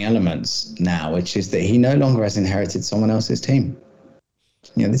damning elements now, which is that he no longer has inherited someone else's team.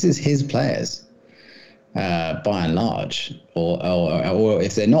 This is his players, by and large, or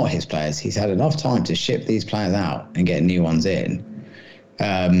if they're not his players, he's had enough time to ship these players out and get new ones in.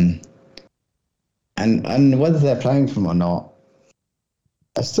 And whether they're playing for him or not,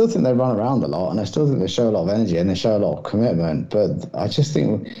 I still think they run around a lot, and I still think they show a lot of energy and they show a lot of commitment. But I just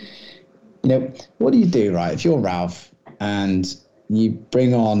think, what do you do, right? If you're Ralph and you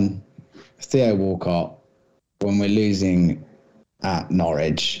bring on Theo Walcott when we're losing at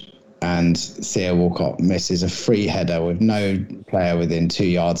Norwich, and Theo Walcott misses a free header with no player within 2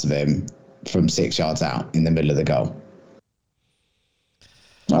 yards of him from 6 yards out in the middle of the goal.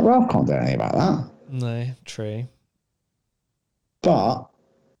 Ralph can't do anything about that. No, true. But,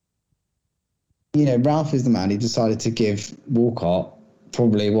 Ralph is the man. He decided to give Walcott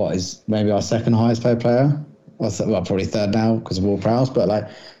probably what is maybe our second highest paid player. Well, probably third now because of Ward-Prowse,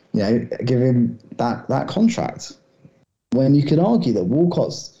 but give him that contract. When you could argue that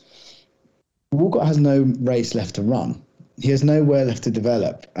Walcott has no race left to run. He has nowhere left to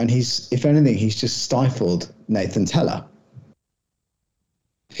develop. And if anything, he's just stifled Nathan Tella,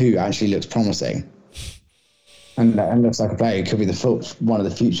 who actually looks promising. And looks like a player who could be one of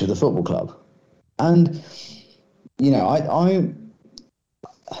the future of the football club. And, there's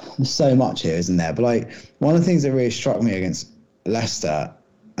so much here, isn't there? But one of the things that really struck me against Leicester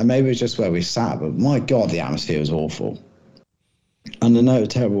and maybe it's just where we sat, but my God, the atmosphere was awful. And I know it was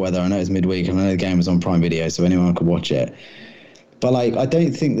terrible weather. I know it's midweek, and I know the game was on Prime Video, so anyone could watch it. But like, I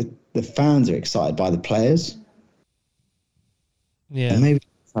don't think that the fans are excited by the players. Yeah, and maybe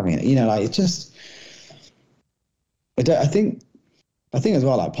having it, like it's just. I think as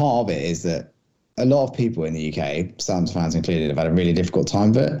well. Like part of it is that a lot of people in the UK, Saints fans included, have had a really difficult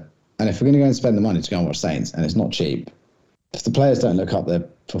time of it. And if we're going to go and spend the money to go and watch Saints, and it's not cheap, if the players don't look up they're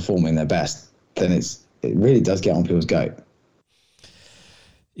performing their best, then it really does get on people's goat.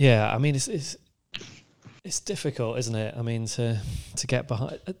 Yeah, I mean it's difficult, isn't it? I mean to get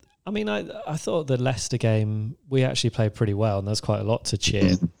behind. I mean I thought the Leicester game we actually played pretty well, and there's quite a lot to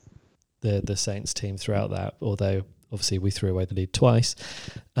cheer the Saints team throughout that. Although obviously we threw away the lead twice.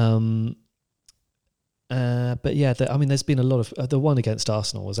 But yeah, there's been a lot of the one against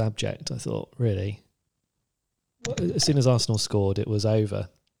Arsenal was abject. I thought really, as soon as Arsenal scored, it was over.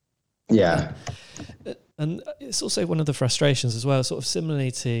 Yeah. And it's also one of the frustrations as well, sort of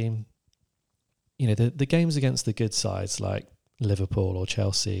similarly to, the games against the good sides like Liverpool or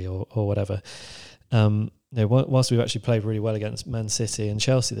Chelsea or whatever. Whilst we've actually played really well against Man City and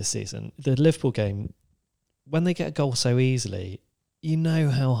Chelsea this season, the Liverpool game, when they get a goal so easily, you know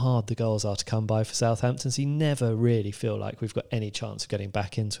how hard the goals are to come by for Southampton. So you never really feel like we've got any chance of getting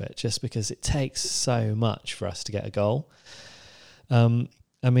back into it, just because it takes so much for us to get a goal.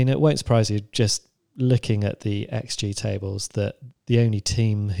 I mean, it won't surprise you just looking at the XG tables that the only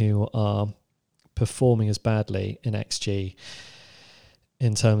team who are performing as badly in XG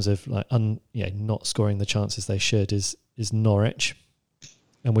in terms of like not scoring the chances they should is Norwich,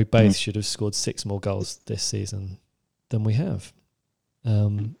 and we both should have scored 6 more goals this season than we have.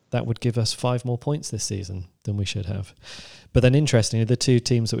 That would give us 5 more points this season than we should have. But then interestingly, the 2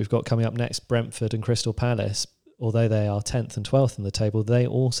 teams that we've got coming up next, Brentford and Crystal Palace, although they are 10th and 12th in the table, they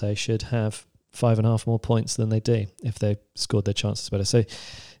also should have 5.5 more points than they do if they scored their chances better. So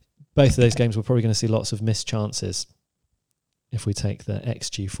both of those games we're probably going to see lots of missed chances if we take the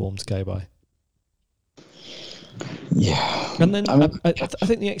XG form to go by. Yeah. And then I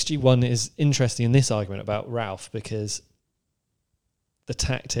think the XG one is interesting in this argument about Ralph, because the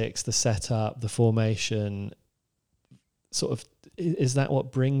tactics, the setup, the formation, sort of, is that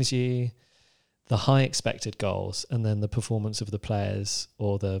what brings you the high expected goals, and then the performance of the players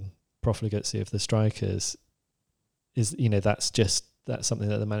or the profligacy of the strikers is, that's something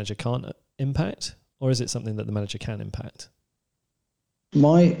that the manager can't impact, or is it something that the manager can impact?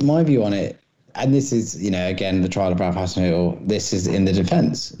 My view on it, and this is, again, the trial of Ralph Hasenhüttl, this is in the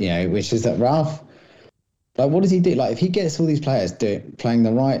defence, which is that Ralph, like, what does he do? Like, if he gets all these players playing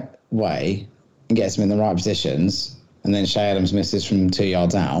the right way and gets them in the right positions, and then Che Adams misses from 2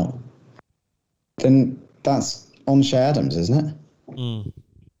 yards out, then that's on Che Adams, isn't it? Mm.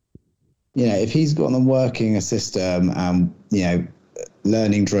 If he's got them working a system and,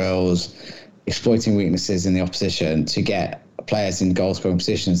 learning drills, exploiting weaknesses in the opposition to get players in goal-scoring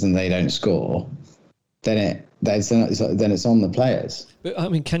positions and they don't score, then it's on the players. But I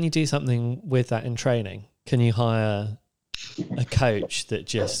mean, can you do something with that in training? Can you hire a coach that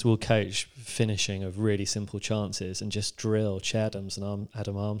just will coach finishing of really simple chances and just drill Che Adams and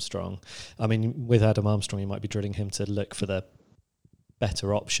Adam Armstrong? I mean, with Adam Armstrong, you might be drilling him to look for the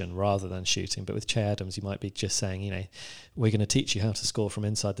better option rather than shooting. But with Che Adams, you might be just saying, we're going to teach you how to score from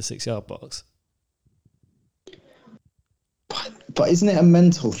inside the 6-yard box. But isn't it a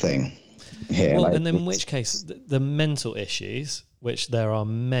mental thing here? Well, and then in which case, the mental issues, which there are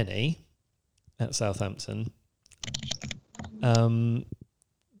many at Southampton,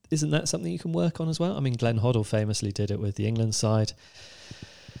 isn't that something you can work on as well? I mean, Glenn Hoddle famously did it with the England side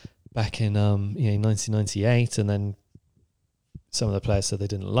back in 1998, and then some of the players said they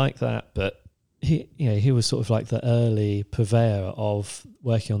didn't like that, but he was sort of like the early purveyor of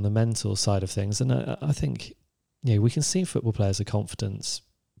working on the mental side of things. And I think we can see football players are confidence.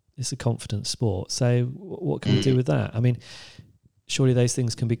 It's a confidence sport. So what can we do with that? I mean, surely those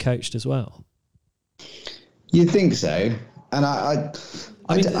things can be coached as well. You think so? And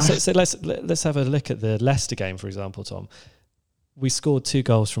so let's have a look at the Leicester game, for example, Tom. We scored 2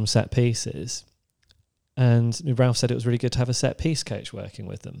 goals from set pieces, and Ralph said it was really good to have a set piece coach working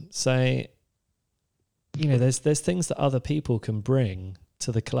with them. So, there's things that other people can bring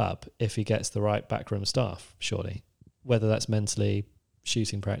to the club if he gets the right backroom staff, surely, whether that's mentally,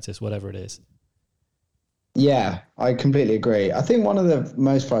 shooting practice, whatever it is. Yeah, I completely agree. I think one of the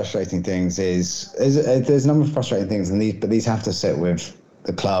most frustrating things is there's a number of frustrating things, but these have to sit with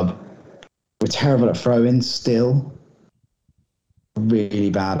the club. We're terrible at throw-ins still. Really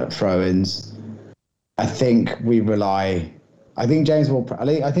bad at throw-ins. I think we rely I think James Ward-Prowse.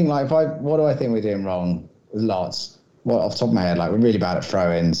 I think like what do I think we're doing wrong? Lots. Well, off the top of my head, like we're really bad at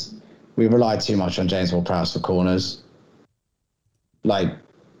throw-ins. We rely too much on James Ward-Prowse for corners. Like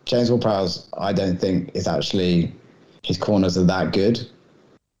James Ward-Prowse, I don't think is actually his corners are that good.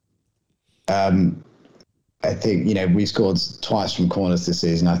 I think we scored twice from corners this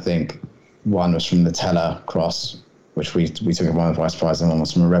season. I think one was from the Teller cross, which we took it one by surprise, and one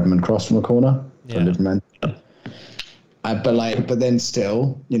was from a Redmond cross from a corner. Yeah. But then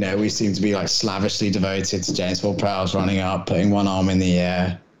still, we seem to be like slavishly devoted to James Ward-Prowse running up, putting one arm in the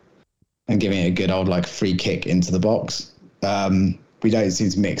air, and giving it a good old like free kick into the box. We don't seem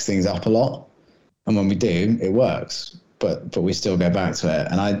to mix things up a lot, and when we do, it works. But we still go back to it,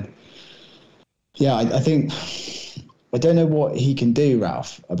 and I think I don't know what he can do,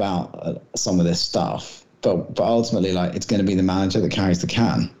 Ralph, about some of this stuff. But ultimately, like it's going to be the manager that carries the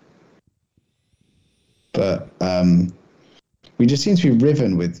can. But we just seem to be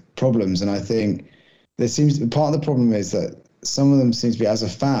riven with problems, and I think part of the problem is that some of them seem to be, as a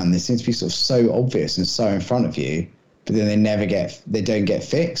fan, they seem to be sort of so obvious and so in front of you, but then they don't get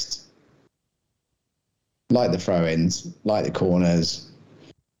fixed. Like the throw-ins, like the corners,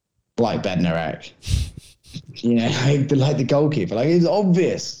 like Bednarek. Like the goalkeeper. Like it's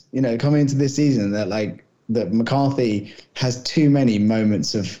obvious, coming into this season that McCarthy has too many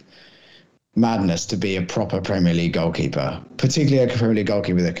moments of madness to be a proper Premier League goalkeeper, particularly a Premier League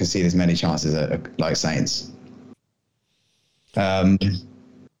goalkeeper that concede as many chances like Saints. But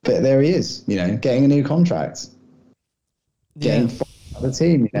there he is, getting a new contract, getting the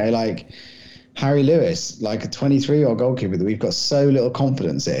team, like Harry Lewis, like a 23-year-old goalkeeper that we've got so little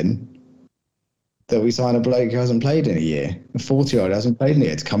confidence in, that we sign a bloke who hasn't played in a year, a 40-year-old who hasn't played in a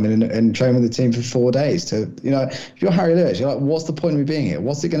year, to come in and train with the team for 4 days. If you're Harry Lewis, you're like, what's the point of me being here?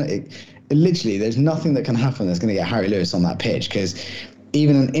 What's it going to... Literally, there's nothing that can happen that's going to get Harry Lewis on that pitch, because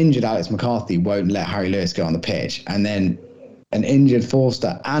even an injured Alex McCarthy won't let Harry Lewis go on the pitch. And then an injured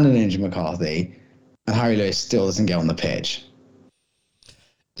Forster and an injured McCarthy, and Harry Lewis still doesn't get on the pitch.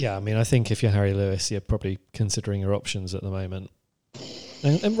 Yeah, I mean, I think if you're Harry Lewis, you're probably considering your options at the moment.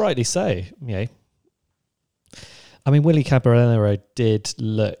 And rightly so, I mean, Willy Caballero did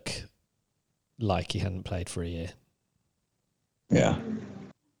look like he hadn't played for a year. Yeah.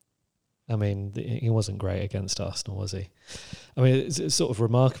 I mean, he wasn't great against Arsenal, was he? I mean, it's sort of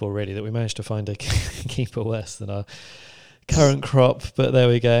remarkable, really, that we managed to find a keeper worse than our current crop, but there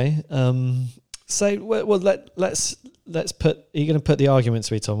we go. Let's put... Are you going to put the arguments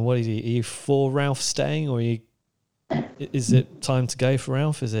to me, Tom? Are you for Ralph staying, or is it time to go for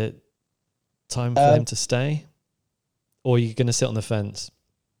Ralph? Is it time for him to stay? Or are you going to sit on the fence?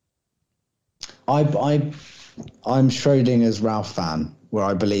 I'm Schrodinger's Ralph fan, where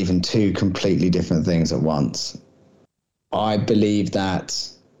I believe in two completely different things at once. I believe that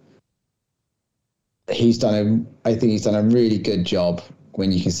I think he's done a really good job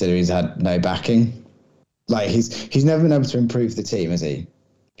when you consider he's had no backing. Like he's never been able to improve the team, has he?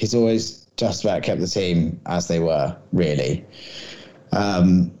 He's always just about kept the team as they were, really.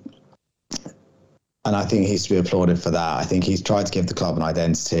 And I think he's to be applauded for that. I think he's tried to give the club an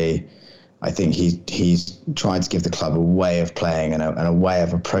identity. I think he's tried to give the club a way of playing and a way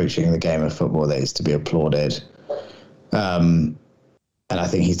of approaching the game of football that is to be applauded. And I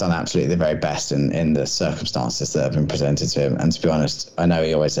think he's done absolutely the very best in the circumstances that have been presented to him. And to be honest, I know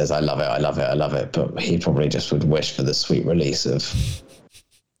he always says, I love it, I love it, I love it. But he probably just would wish for the sweet release of,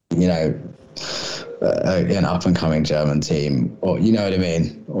 an up-and-coming German team, or you know what I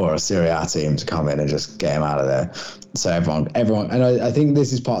mean, or a Serie A team to come in and just get him out of there. So everyone, and I think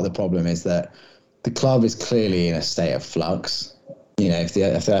this is part of the problem, is that the club is clearly in a state of flux. If the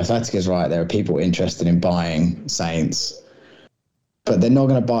Athletic is right, there are people interested in buying Saints, but they're not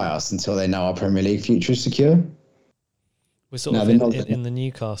going to buy us until they know our Premier League future is secure. We're sort of in the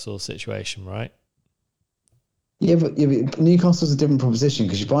Newcastle situation, right? Yeah, but Newcastle's a different proposition,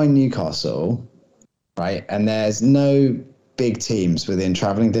 because you're buying Newcastle, right? And there's no big teams within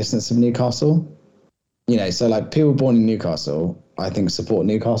travelling distance of Newcastle. So like people born in Newcastle, I think, support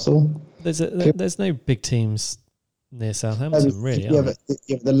Newcastle. There's no big teams near Southampton, really. Yeah, but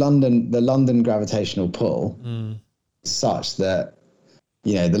the London gravitational pull is such that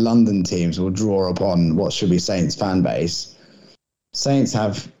the London teams will draw upon what should be Saints fan base. Saints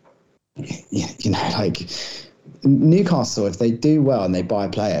have, Newcastle, if they do well and they buy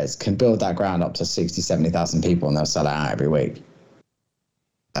players, can build that ground up to 60, 70,000 people, and they'll sell it out every week.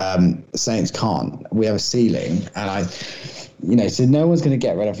 Saints can't. We have a ceiling, and so no one's going to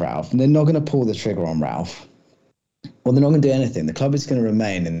get rid of Ralph, and they're not going to pull the trigger on Ralph. Well, they're not going to do anything. The club is going to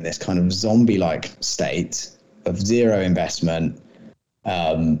remain in this kind of zombie-like state of zero investment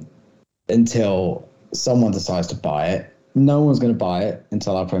until someone decides to buy it. No one's going to buy it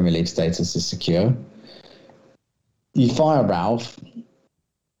until our Premier League status is secure. You fire Ralph.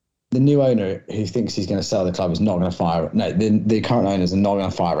 The new owner who thinks he's going to sell the club is not going to fire. No, the current owners are not going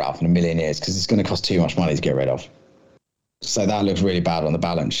to fire Ralph in a million years because it's going to cost too much money to get rid of. So that looks really bad on the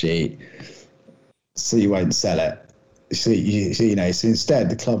balance sheet. So you won't sell it. So instead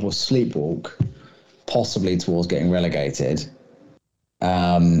the club will sleepwalk, possibly towards getting relegated.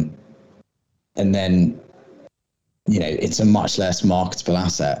 And then, it's a much less marketable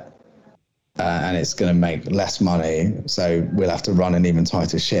asset. And it's going to make less money, so we'll have to run an even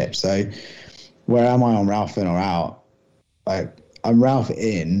tighter ship. So, where am I on Ralph in or out? I'm Ralph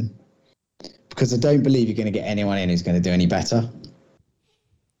in because I don't believe you're going to get anyone in who's going to do any better.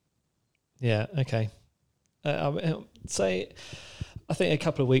 Yeah. Okay. I think a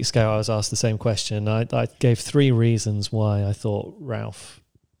couple of weeks ago I was asked the same question. I gave 3 reasons why I thought Ralph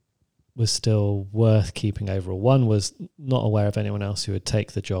was still worth keeping overall. 1 was not aware of anyone else who would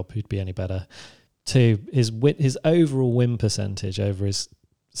take the job who'd be any better. 2, his overall win percentage over his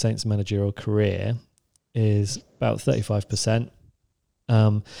Saints managerial career is about 35%.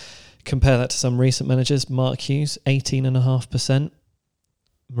 Compare that to some recent managers. Mark Hughes, 18.5%.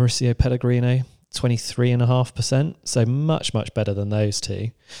 Mauricio Pellegrino, 23.5%. So much, much better than those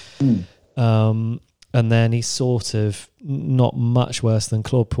two. And then he's sort of not much worse than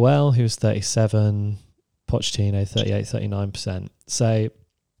Claude Puel, who's 37, Pochettino, 38, 39%. So,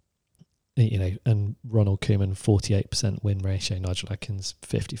 and Ronald Koeman, 48% win ratio, Nigel Adkins,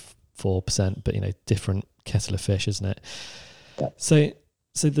 54%, but, different kettle of fish, isn't it? Yeah.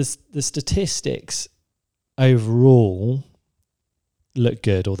 So the statistics overall look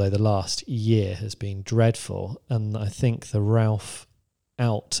good, although the last year has been dreadful. And I think the Ralph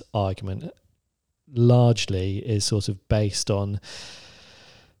out argument largely is sort of based on,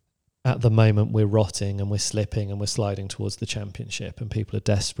 at the moment we're rotting and we're slipping and we're sliding towards the Championship, and people are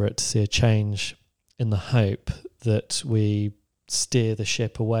desperate to see a change in the hope that we steer the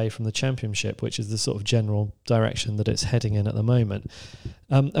ship away from the Championship, which is the sort of general direction that it's heading in at the moment.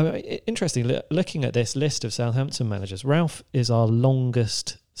 Interestingly, looking at this list of Southampton managers, Ralph is our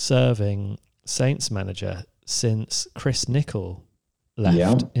longest serving Saints manager since Chris Nicholl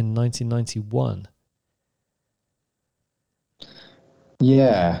left in 1991.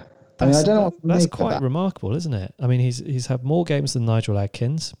 Yeah, I don't know what to that's make of quite that. remarkable, isn't it? I mean, he's had more games than Nigel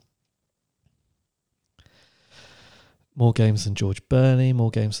Adkins, more games than George Burnley,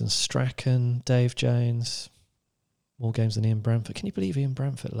 more games than Strachan, Dave Jones, more games than Ian Bramford. Can you believe Ian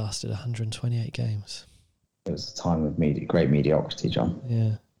Bramford lasted 128 games? It was a time of great mediocrity, John.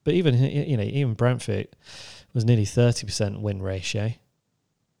 Yeah, but even Ian Bramford was nearly 30% win ratio.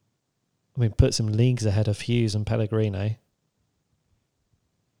 I mean, puts him leagues ahead of Hughes and Pellegrino.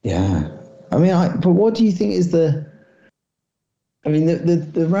 Yeah, I mean, but what do you think is the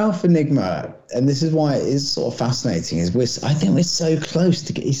Ralph enigma, and this is why it is sort of fascinating, is I think we're so close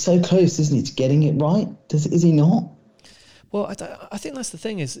he's so close, isn't he, to getting it right? Is he not? Well, I think that's the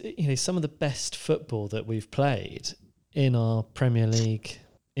thing is, some of the best football that we've played in our Premier League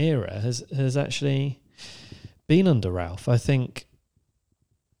era has actually been under Ralph. I think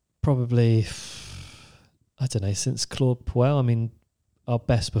probably, I don't know, since Claude Puel, I mean, our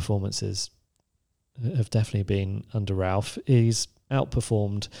best performances have definitely been under Ralph. He's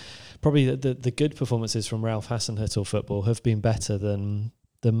outperformed. Probably the good performances from Ralph Hasenhüttl football have been better than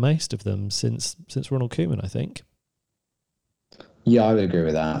most of them since Ronald Koeman, I think. Yeah, I would agree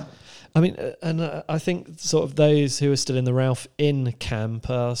with that. I mean, and I think sort of those who are still in the Ralph in camp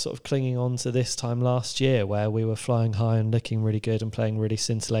are sort of clinging on to this time last year where we were flying high and looking really good and playing really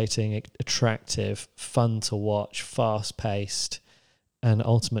scintillating, attractive, fun to watch, fast-paced, and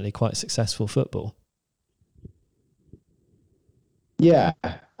ultimately quite successful football. Yeah,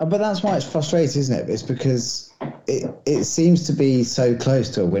 but that's why it's frustrating, isn't it? It's because it seems to be so close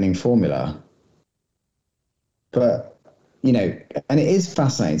to a winning formula. But, and it is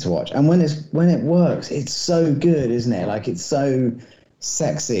fascinating to watch. And when it works, it's so good, isn't it? Like, it's so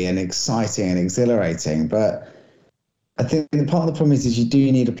sexy and exciting and exhilarating. But I think part of the problem is you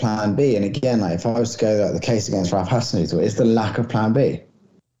do need a plan B. And again, like if I was to go like the case against Ralph Hasenhüttl, it's the lack of plan B.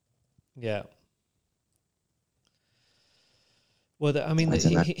 Yeah. Well, I mean,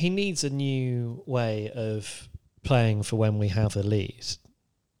 he needs a new way of playing for when we have a lead,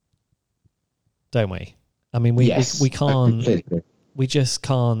 don't we? I mean, we can't, we just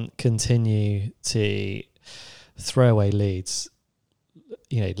can't continue to throw away leads,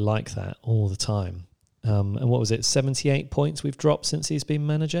 like that all the time. And what was it? 78 points we've dropped since he's been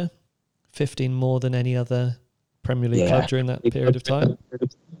manager, 15 more than any other Premier League club during that period of time.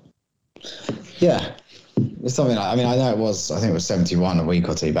 Yeah. It's something like, I mean, I know I think it was 71 a week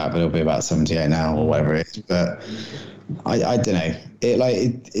or two back, but it'll be about 78 now or whatever it is. But I don't know.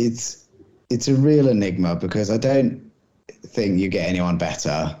 It's a real enigma because I don't think you get anyone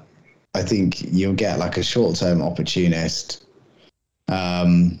better. I think you'll get like a short-term opportunist.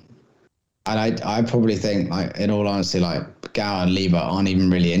 And I probably think, like, in all honesty, like Gow and Lieber aren't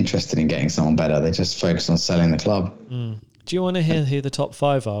even really interested in getting someone better. They just focus on selling the club. Do you want to hear who the top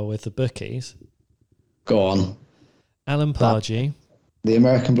 5 are with the bookies? Go on. Alan Pardew. The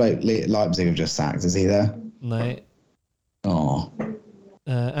American bloke Leipzig have just sacked. Is he there? No. Oh.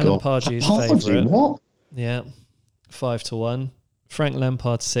 Alan Pardew's favourite. What? Yeah. 5-1. Frank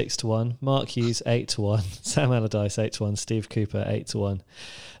Lampard 6-1. Mark Hughes 8-1. Sam Allardyce 8-1. Steve Cooper 8-1.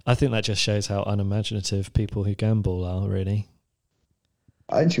 I think that just shows how unimaginative people who gamble are, really.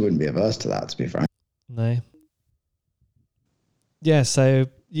 I actually wouldn't be averse to that, to be frank. No. Yeah, so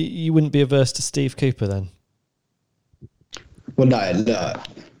you wouldn't be averse to Steve Cooper then? Well, no, look.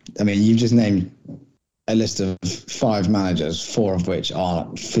 I mean, you've just named a list of 5 managers, 4 of which are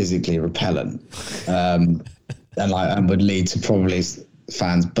physically repellent, and would lead to probably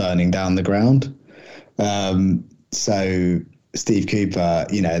fans burning down the ground. So Steve Cooper,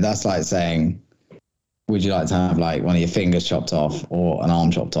 that's like saying, would you like to have like one of your fingers chopped off or an arm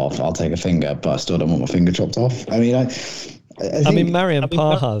chopped off? I'll take a finger, but I still don't want my finger chopped off. I mean, I mean, Marian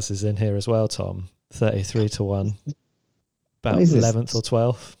Parhas is in here as well, Tom. 33-1. About 11th or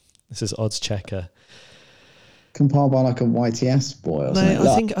 12th. This is Odds Checker. Compiled by like a YTS boy or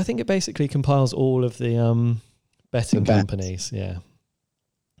something. I think it basically compiles all of the betting companies. Yeah.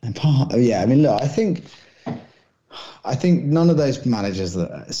 And I mean, look, I think none of those managers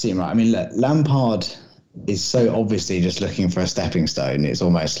that seem right. I mean, look, Lampard is so obviously just looking for a stepping stone. It's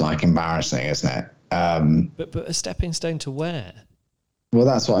almost like embarrassing, isn't it? But a stepping stone to where? Well,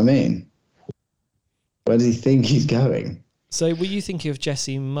 that's what I mean. Where does he think he's going? So were you thinking of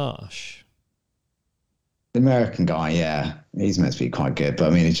Jesse Marsh? The American guy, yeah. He's meant to be quite good, but I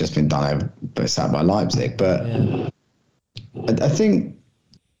mean, he's just been done over sad by Leipzig. But yeah. I think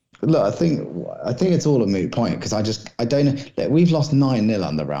it's all a moot point because I don't know. Look, we've lost 9-0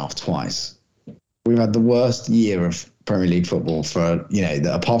 under Ralph twice. We've had the worst year of Premier League football for,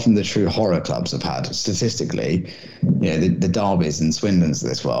 apart from the true horror clubs have had statistically, the Derbys and Swindons of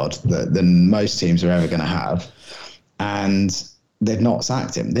this world that most teams are ever going to have. And they've not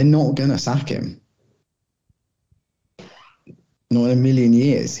sacked him. They're not going to sack him. Not in a million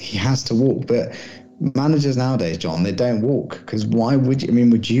years. He has to walk. But managers nowadays, John, they don't walk. Because why would you? I mean,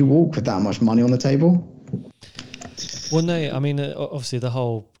 would you walk with that much money on the table? Well, no. I mean, obviously the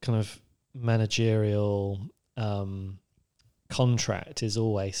whole kind of managerial contract is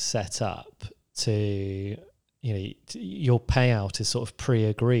always set up to, your payout is sort of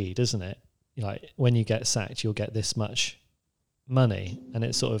pre-agreed, isn't it? Like when you get sacked, you'll get this much money, and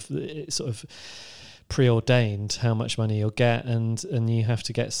it's sort of preordained how much money you'll get, and you have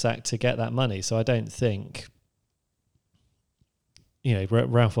to get sacked to get that money. So I don't think,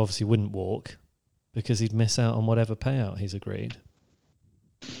 Ralph obviously wouldn't walk because he'd miss out on whatever payout he's agreed.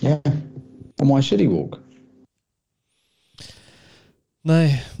 Yeah, and why should he walk?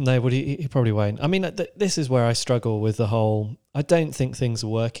 No, well, he probably won't. I mean, this is where I struggle with the whole... I don't think things are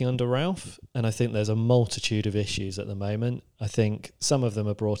working under Ralph, and I think there's a multitude of issues at the moment. I think some of them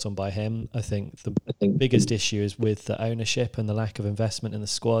are brought on by him. I think the biggest issue is with the ownership and the lack of investment in the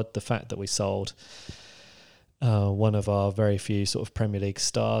squad, the fact that we sold one of our very few sort of Premier League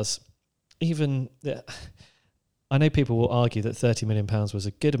stars. I know people will argue that £30 million was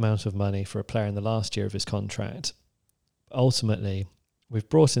a good amount of money for a player in the last year of his contract. Ultimately, we've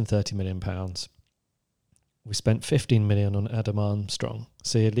brought in £30 million. We spent 15 million on Adam Armstrong.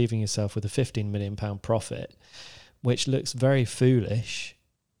 So you're leaving yourself with a 15 million pound profit, which looks very foolish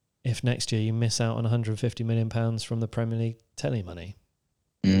if next year you miss out on 150 million pounds from the Premier League telly money.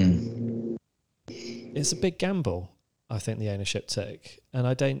 It's a big gamble, I think the ownership took. And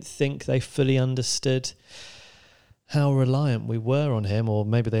I don't think they fully understood how reliant we were on him, or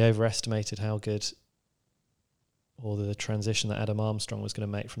maybe they overestimated how good, or the transition that Adam Armstrong was going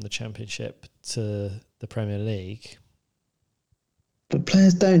to make from the Championship to the Premier League. But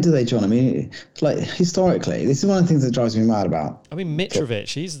players don't, do they, John? I mean, like, historically, this is one of the things that drives me mad about. I mean, Mitrovic,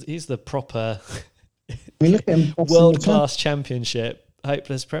 he's the proper look at him, world-class Championship,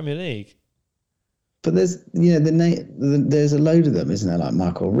 hopeless Premier League. But there's, there's a load of them, isn't there? Like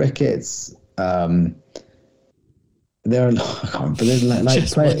Michael Ricketts. There are a lot, but there's like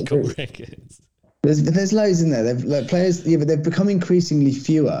just players, Michael Ricketts. There's loads in there. They've like players, but they've become increasingly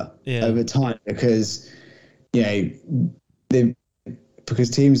fewer over time because because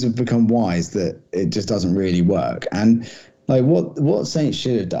teams have become wise that it just doesn't really work. And like what Saints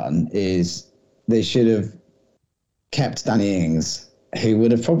should have done is they should have kept Danny Ings, who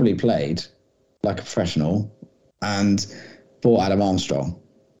would have probably played like a professional, and bought Adam Armstrong.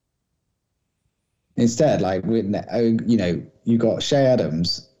 Instead, you got Shea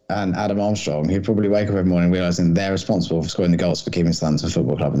Adams and Adam Armstrong, who probably wake up every morning realising they're responsible for scoring the goals for keeping Southampton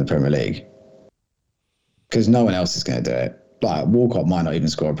Football Club in the Premier League. Because no one else is going to do it. Like, Walcott might not even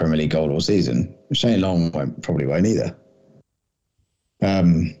score a Premier League goal all season. Shane Long probably won't either.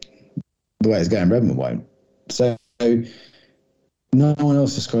 The way it's going, Redmond won't. So no one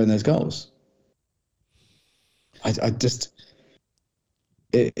else is scoring those goals. I just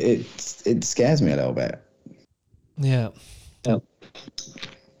it scares me a little bit. Yeah.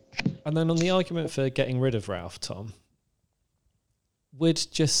 And then on the argument for getting rid of Ralph, Tom, would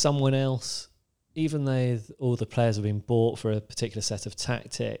just someone else, even though all the players have been bought for a particular set of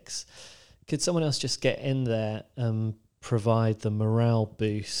tactics, could someone else just get in there and provide the morale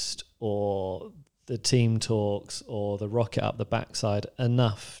boost or the team talks or the rocket up the backside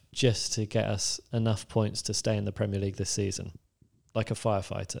enough just to get us enough points to stay in the Premier League this season, like a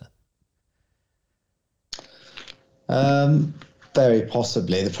firefighter? Very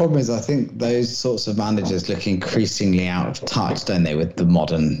possibly. The problem is, I think those sorts of managers look increasingly out of touch, don't they, with the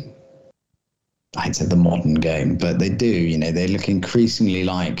modern, I'd say the modern game, but they do, they look increasingly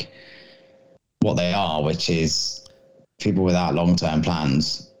like what they are, which is people without long-term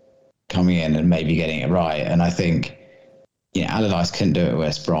plans coming in and maybe getting it right. And I think, Allardyce couldn't do it at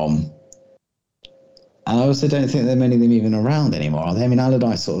West Brom. And I also don't think there are many of them even around anymore, are they? I mean,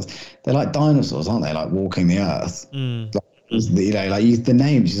 Allardyce they're like dinosaurs, aren't they? Like walking the earth. The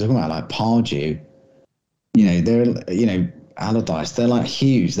names you're talking about, like Pardew, they're, Allardyce, they're like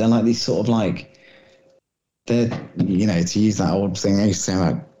huge. They're like these sort of like, they're, to use that old thing I used to say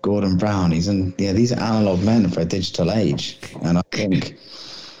about Gordon Brown, these are analog men for a digital age. And I think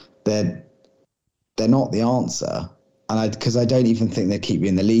they're not the answer. And because I don't even think they keep you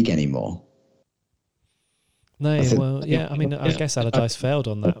in the league anymore. No, I guess Allardyce failed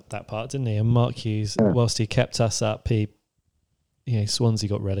on that part, didn't he? And Mark Hughes, whilst he kept us up, Swansea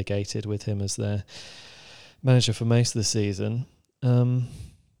got relegated with him as their manager for most of the season.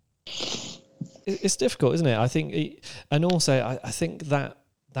 It's difficult, isn't it? I think, and also I think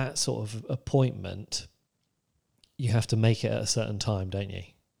that sort of appointment, you have to make it at a certain time, don't you?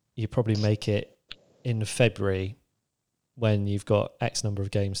 You probably make it in February when you've got X number of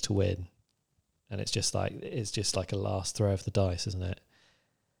games to win. And it's just like a last throw of the dice, isn't it?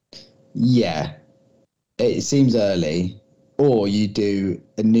 Yeah. It seems early. Or you do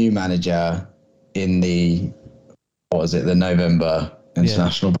a new manager in the November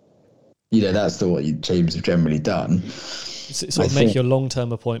international. That's what teams have generally done. So make your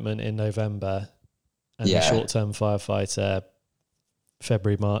long-term appointment in November and your short-term firefighter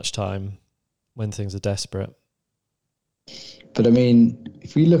February, March time when things are desperate. But I mean,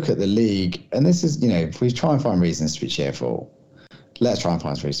 if we look at the league, and this is, if we try and find reasons to be cheerful, let's try and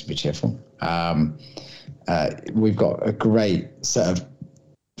find reasons to be cheerful. We've got a great set of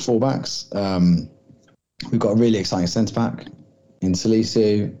fullbacks. We've got a really exciting centre back in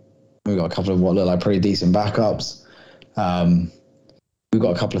Salisu. We've got a couple of what look like pretty decent backups. We've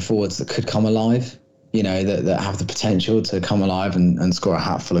got a couple of forwards that could come alive, that have the potential to come alive and score a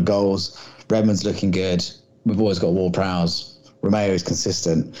hatful of goals. Redmond's looking good. We've always got Ward-Prowse. Romeo is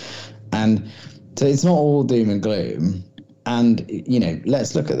consistent. And so it's not all doom and gloom. And,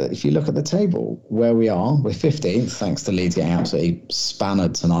 let's look at it. If you look at the table where we are, we're 15th, thanks to Leeds getting absolutely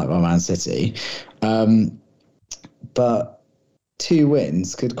spannered tonight by Man City. But 2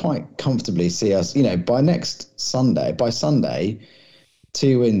 wins could quite comfortably see us, by Sunday,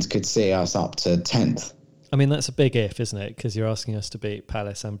 2 wins could see us up to 10th. I mean, that's a big if, isn't it? Because you're asking us to beat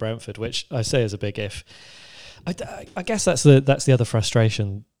Palace and Brentford, which I say is a big if. I guess that's the other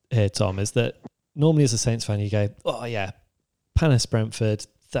frustration here, Tom, is that normally as a Saints fan you go, oh yeah, Palace, Brentford,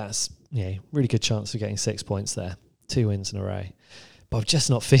 that's really good chance of getting 6 points there, 2 wins in a row. But I'm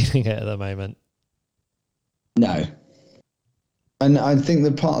just not feeling it at the moment. No. And I think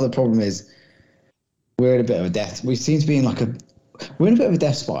that part of the problem is we're in a bit of a death. We seem to be in we're in a bit of a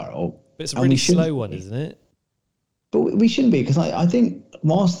death spiral. But it's a really slow one, isn't it? But we shouldn't be, because I think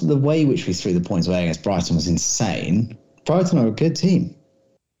whilst the way which we threw the points away against Brighton was insane, Brighton are a good team.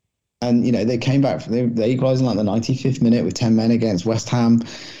 And, they came back, they equalised in the 95th minute with 10 men against West Ham.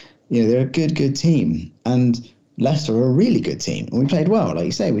 They're a good team. And Leicester are a really good team. And we played well. Like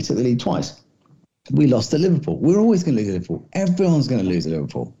you say, we took the lead twice. We lost to Liverpool. We're always going to lose to Liverpool. Everyone's going to lose to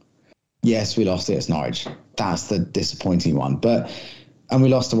Liverpool. Yes, we lost against Norwich. That's the disappointing one. And we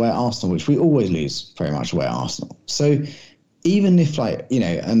lost away at Arsenal, which we always lose very much away at Arsenal. So even if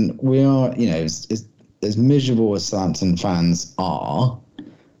and we are, as miserable as Southampton fans are,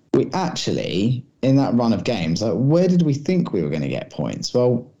 we actually, in that run of games, where did we think we were going to get points?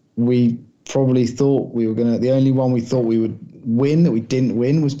 Well, we probably thought the only one we thought we would win that we didn't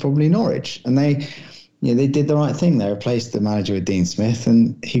win was probably Norwich. And they did the right thing. They replaced the manager with Dean Smith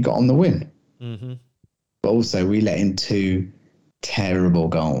and he got on the win. Mm-hmm. But also we let in 2 terrible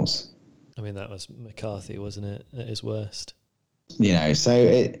goals. I mean, that was McCarthy, wasn't it? At his worst.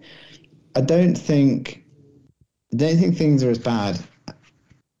 So I don't think things are as bad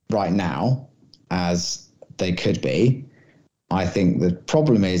right now as they could be. I think the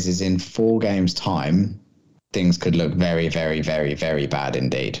problem is in 4 games' time, things could look very, very, very, very bad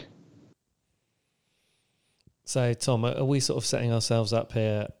indeed. So, Tom, are we sort of setting ourselves up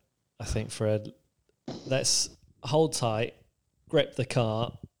here, I think, for let's hold tight, grip the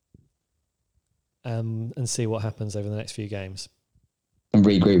cart, and see what happens over the next few games? And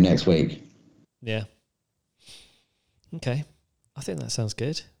regroup next week. Yeah. Okay. I think that sounds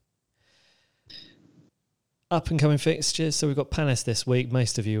good. Up and coming fixtures. So we've got Palace this week.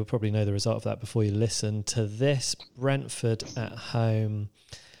 Most of you will probably know the result of that before you listen to this. Brentford at home.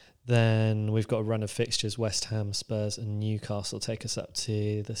 Then we've got a run of fixtures. West Ham, Spurs and Newcastle take us up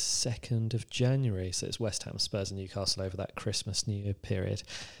to the 2nd of January. So it's West Ham, Spurs and Newcastle over that Christmas New Year period.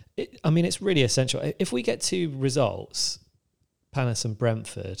 It's really essential. If we get 2 results, Palace and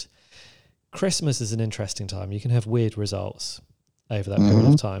Brentford, Christmas is an interesting time. You can have weird results over that period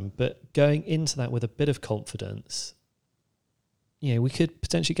of time. But going into that with a bit of confidence, we could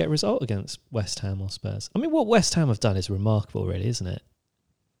potentially get a result against West Ham or Spurs. I mean, what West Ham have done is remarkable, really, isn't it?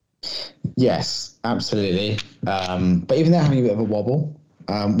 Yes, absolutely. But even they're having a bit of a wobble.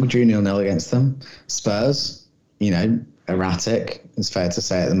 We drew 0-0 against them. Spurs, erratic, it's fair to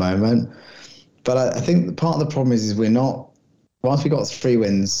say at the moment. But I think part of the problem is we're not, once we got 3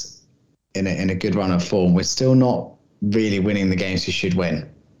 wins in a good run of form, we're still not really winning the games you should win.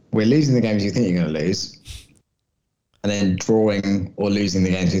 We're losing the games you think you're going to lose, and then drawing or losing the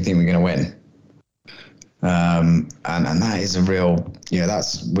games you think we're going to win. And that is a real,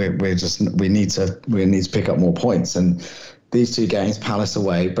 we need to pick up more points. And these 2 games, Palace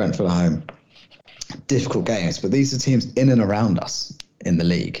away, Brentford at home, difficult games, but these are teams in and around us in the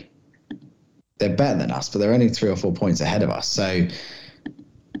league. They're better than us, but they're only 3 or 4 points ahead of us. So,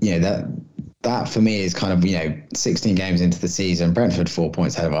 that for me is kind of, 16 games into the season, Brentford 4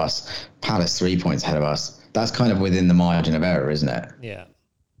 points ahead of us, Palace 3 points ahead of us. That's kind of within the margin of error, isn't it? Yeah.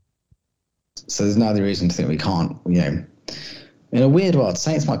 So there's no other reason to think we can't, in a weird world,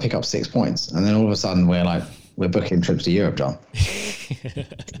 Saints might pick up 6 points and then all of a sudden we're booking trips to Europe, John.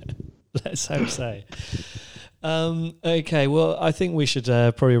 Let's hope so. Okay, well, I think we should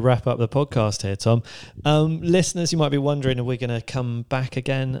probably wrap up the podcast here, Tom. Listeners, you might be wondering, are we going to come back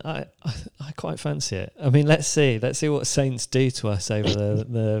again? I quite fancy it. I mean, let's see what Saints do to us over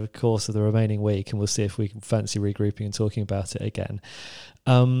the course of the remaining week, and we'll see if we can fancy regrouping and talking about it again.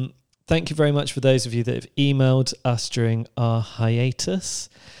 Thank you very much for those of you that have emailed us during our hiatus.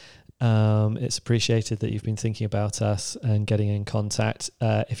 It's appreciated that you've been thinking about us and getting in contact.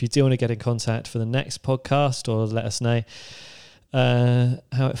 If you do want to get in contact for the next podcast or let us know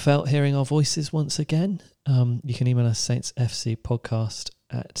how it felt hearing our voices once again, you can email us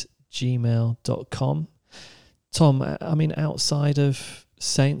saintsfcpodcast@gmail.com. Tom, I mean, outside of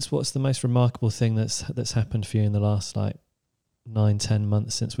Saints, what's the most remarkable thing that's happened for you in the last 9-10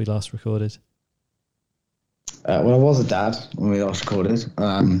 months since we last recorded? Well, I was a dad when we last recorded.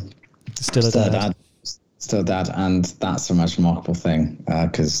 Still a dad. Still a dad, and that's the most remarkable thing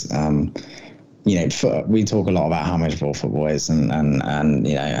because we talk a lot about how miserable football is and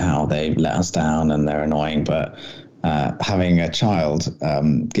how they let us down and they're annoying, but having a child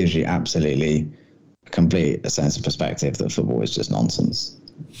gives you absolutely complete a sense of perspective that football is just nonsense.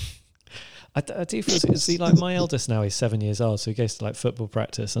 I do feel, see, like my eldest now, he's 7 years old, so he goes to football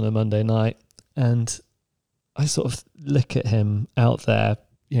practice on a Monday night, and I sort of look at him out there,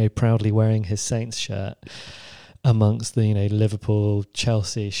 proudly wearing his Saints shirt amongst the, Liverpool,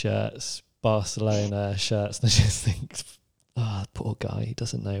 Chelsea shirts, Barcelona shirts, and I just think, poor guy, he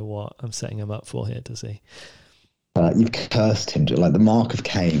doesn't know what I'm setting him up for here, does he? You've cursed him, like the mark of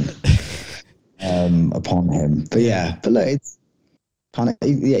Cain upon him. But look, it's kind of,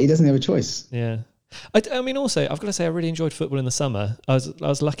 he doesn't have a choice. Yeah. I mean, also, I've got to say, I really enjoyed football in the summer. I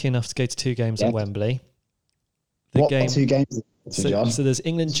was lucky enough to go to 2 games at Wembley. What 2 games? So there's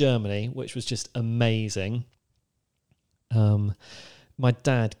England-Germany, which was just amazing. my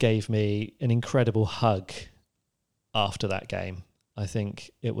dad gave me an incredible hug after that game. I think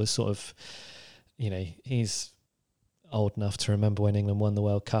it was sort of, he's old enough to remember when England won the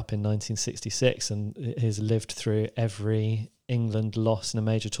World Cup in 1966, and he's lived through every England loss in a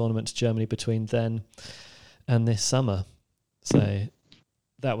major tournament to Germany between then and this summer. So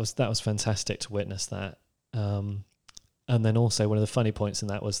that was fantastic to witness that. And then also one of the funny points in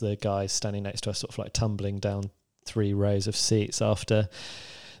that was the guys standing next to us sort of like tumbling down 3 rows of seats after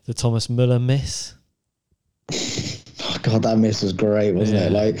the Thomas Müller miss. Oh God, that miss was great, wasn't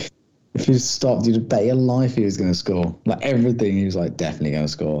it? Like, if he stopped, you'd bet your life he was going to score. Like, everything, he was like, definitely going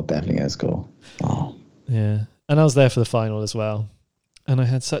to score. Oh. Yeah. And I was there for the final as well. And I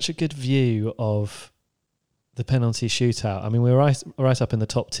had such a good view of the penalty shootout. I mean, we were right up in the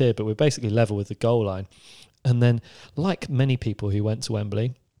top tier, but we're basically level with the goal line. And then, like many people who went to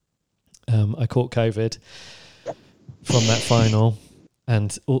Wembley, I caught COVID from that final.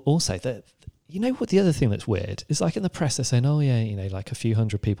 And also, what the other thing that's weird is, like, in the press they're saying, like a few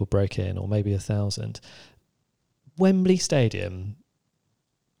hundred people broke in, or maybe 1,000. Wembley Stadium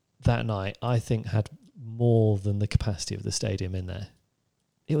that night, I think, had more than the capacity of the stadium in there.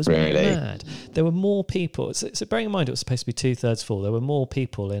 It was really mad. There were more people. So bearing in mind it was supposed to be 2/3 full, there were more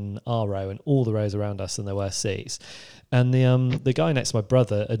people in our row and all the rows around us than there were seats. And the guy next to my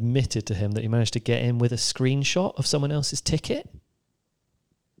brother admitted to him that he managed to get in with a screenshot of someone else's ticket.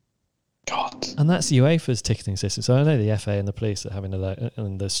 God. And that's UEFA's ticketing system. So I know the FA and the police are having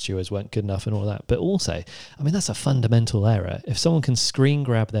and the stewards weren't good enough and all that. But also, I mean, that's a fundamental error. If someone can screen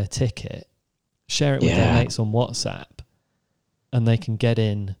grab their ticket, share it with their mates on WhatsApp, and they can get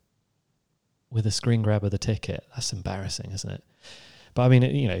in with a screen grab of the ticket, that's embarrassing, isn't it? But I mean,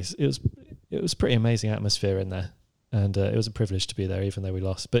 it was pretty amazing atmosphere in there. And it was a privilege to be there, even though we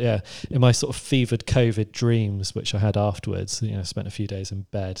lost. But yeah, in my sort of fevered COVID dreams, which I had afterwards, I spent a few days in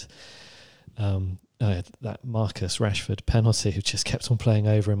bed. That Marcus Rashford penalty just kept on playing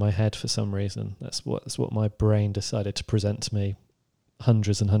over in my head for some reason. That's what my brain decided to present to me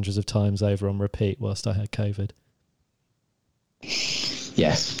hundreds and hundreds of times over on repeat whilst I had COVID.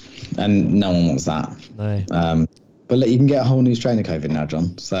 Yes, and no one wants that. No. But look, you can get a whole new strain of COVID now,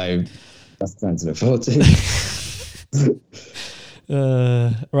 John. So that's something to look forward to.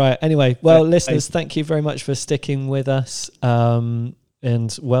 Right. Anyway, well, listeners, thank you very much for sticking with us.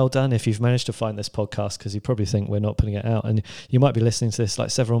 And well done if you've managed to find this podcast, because you probably think we're not putting it out, and you might be listening to this like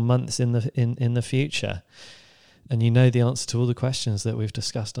several months in the future, and you know the answer to all the questions that we've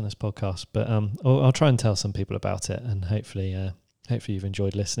discussed on this podcast. But I'll try and tell some people about it, and hopefully you've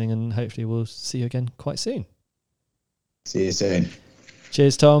enjoyed listening, and hopefully we'll see you again quite soon. See you soon.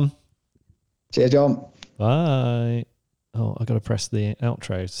 Cheers, Tom. Cheers, John. Bye. Oh, I got to press the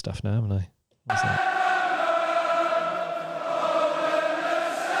outro stuff now, haven't I? What's that?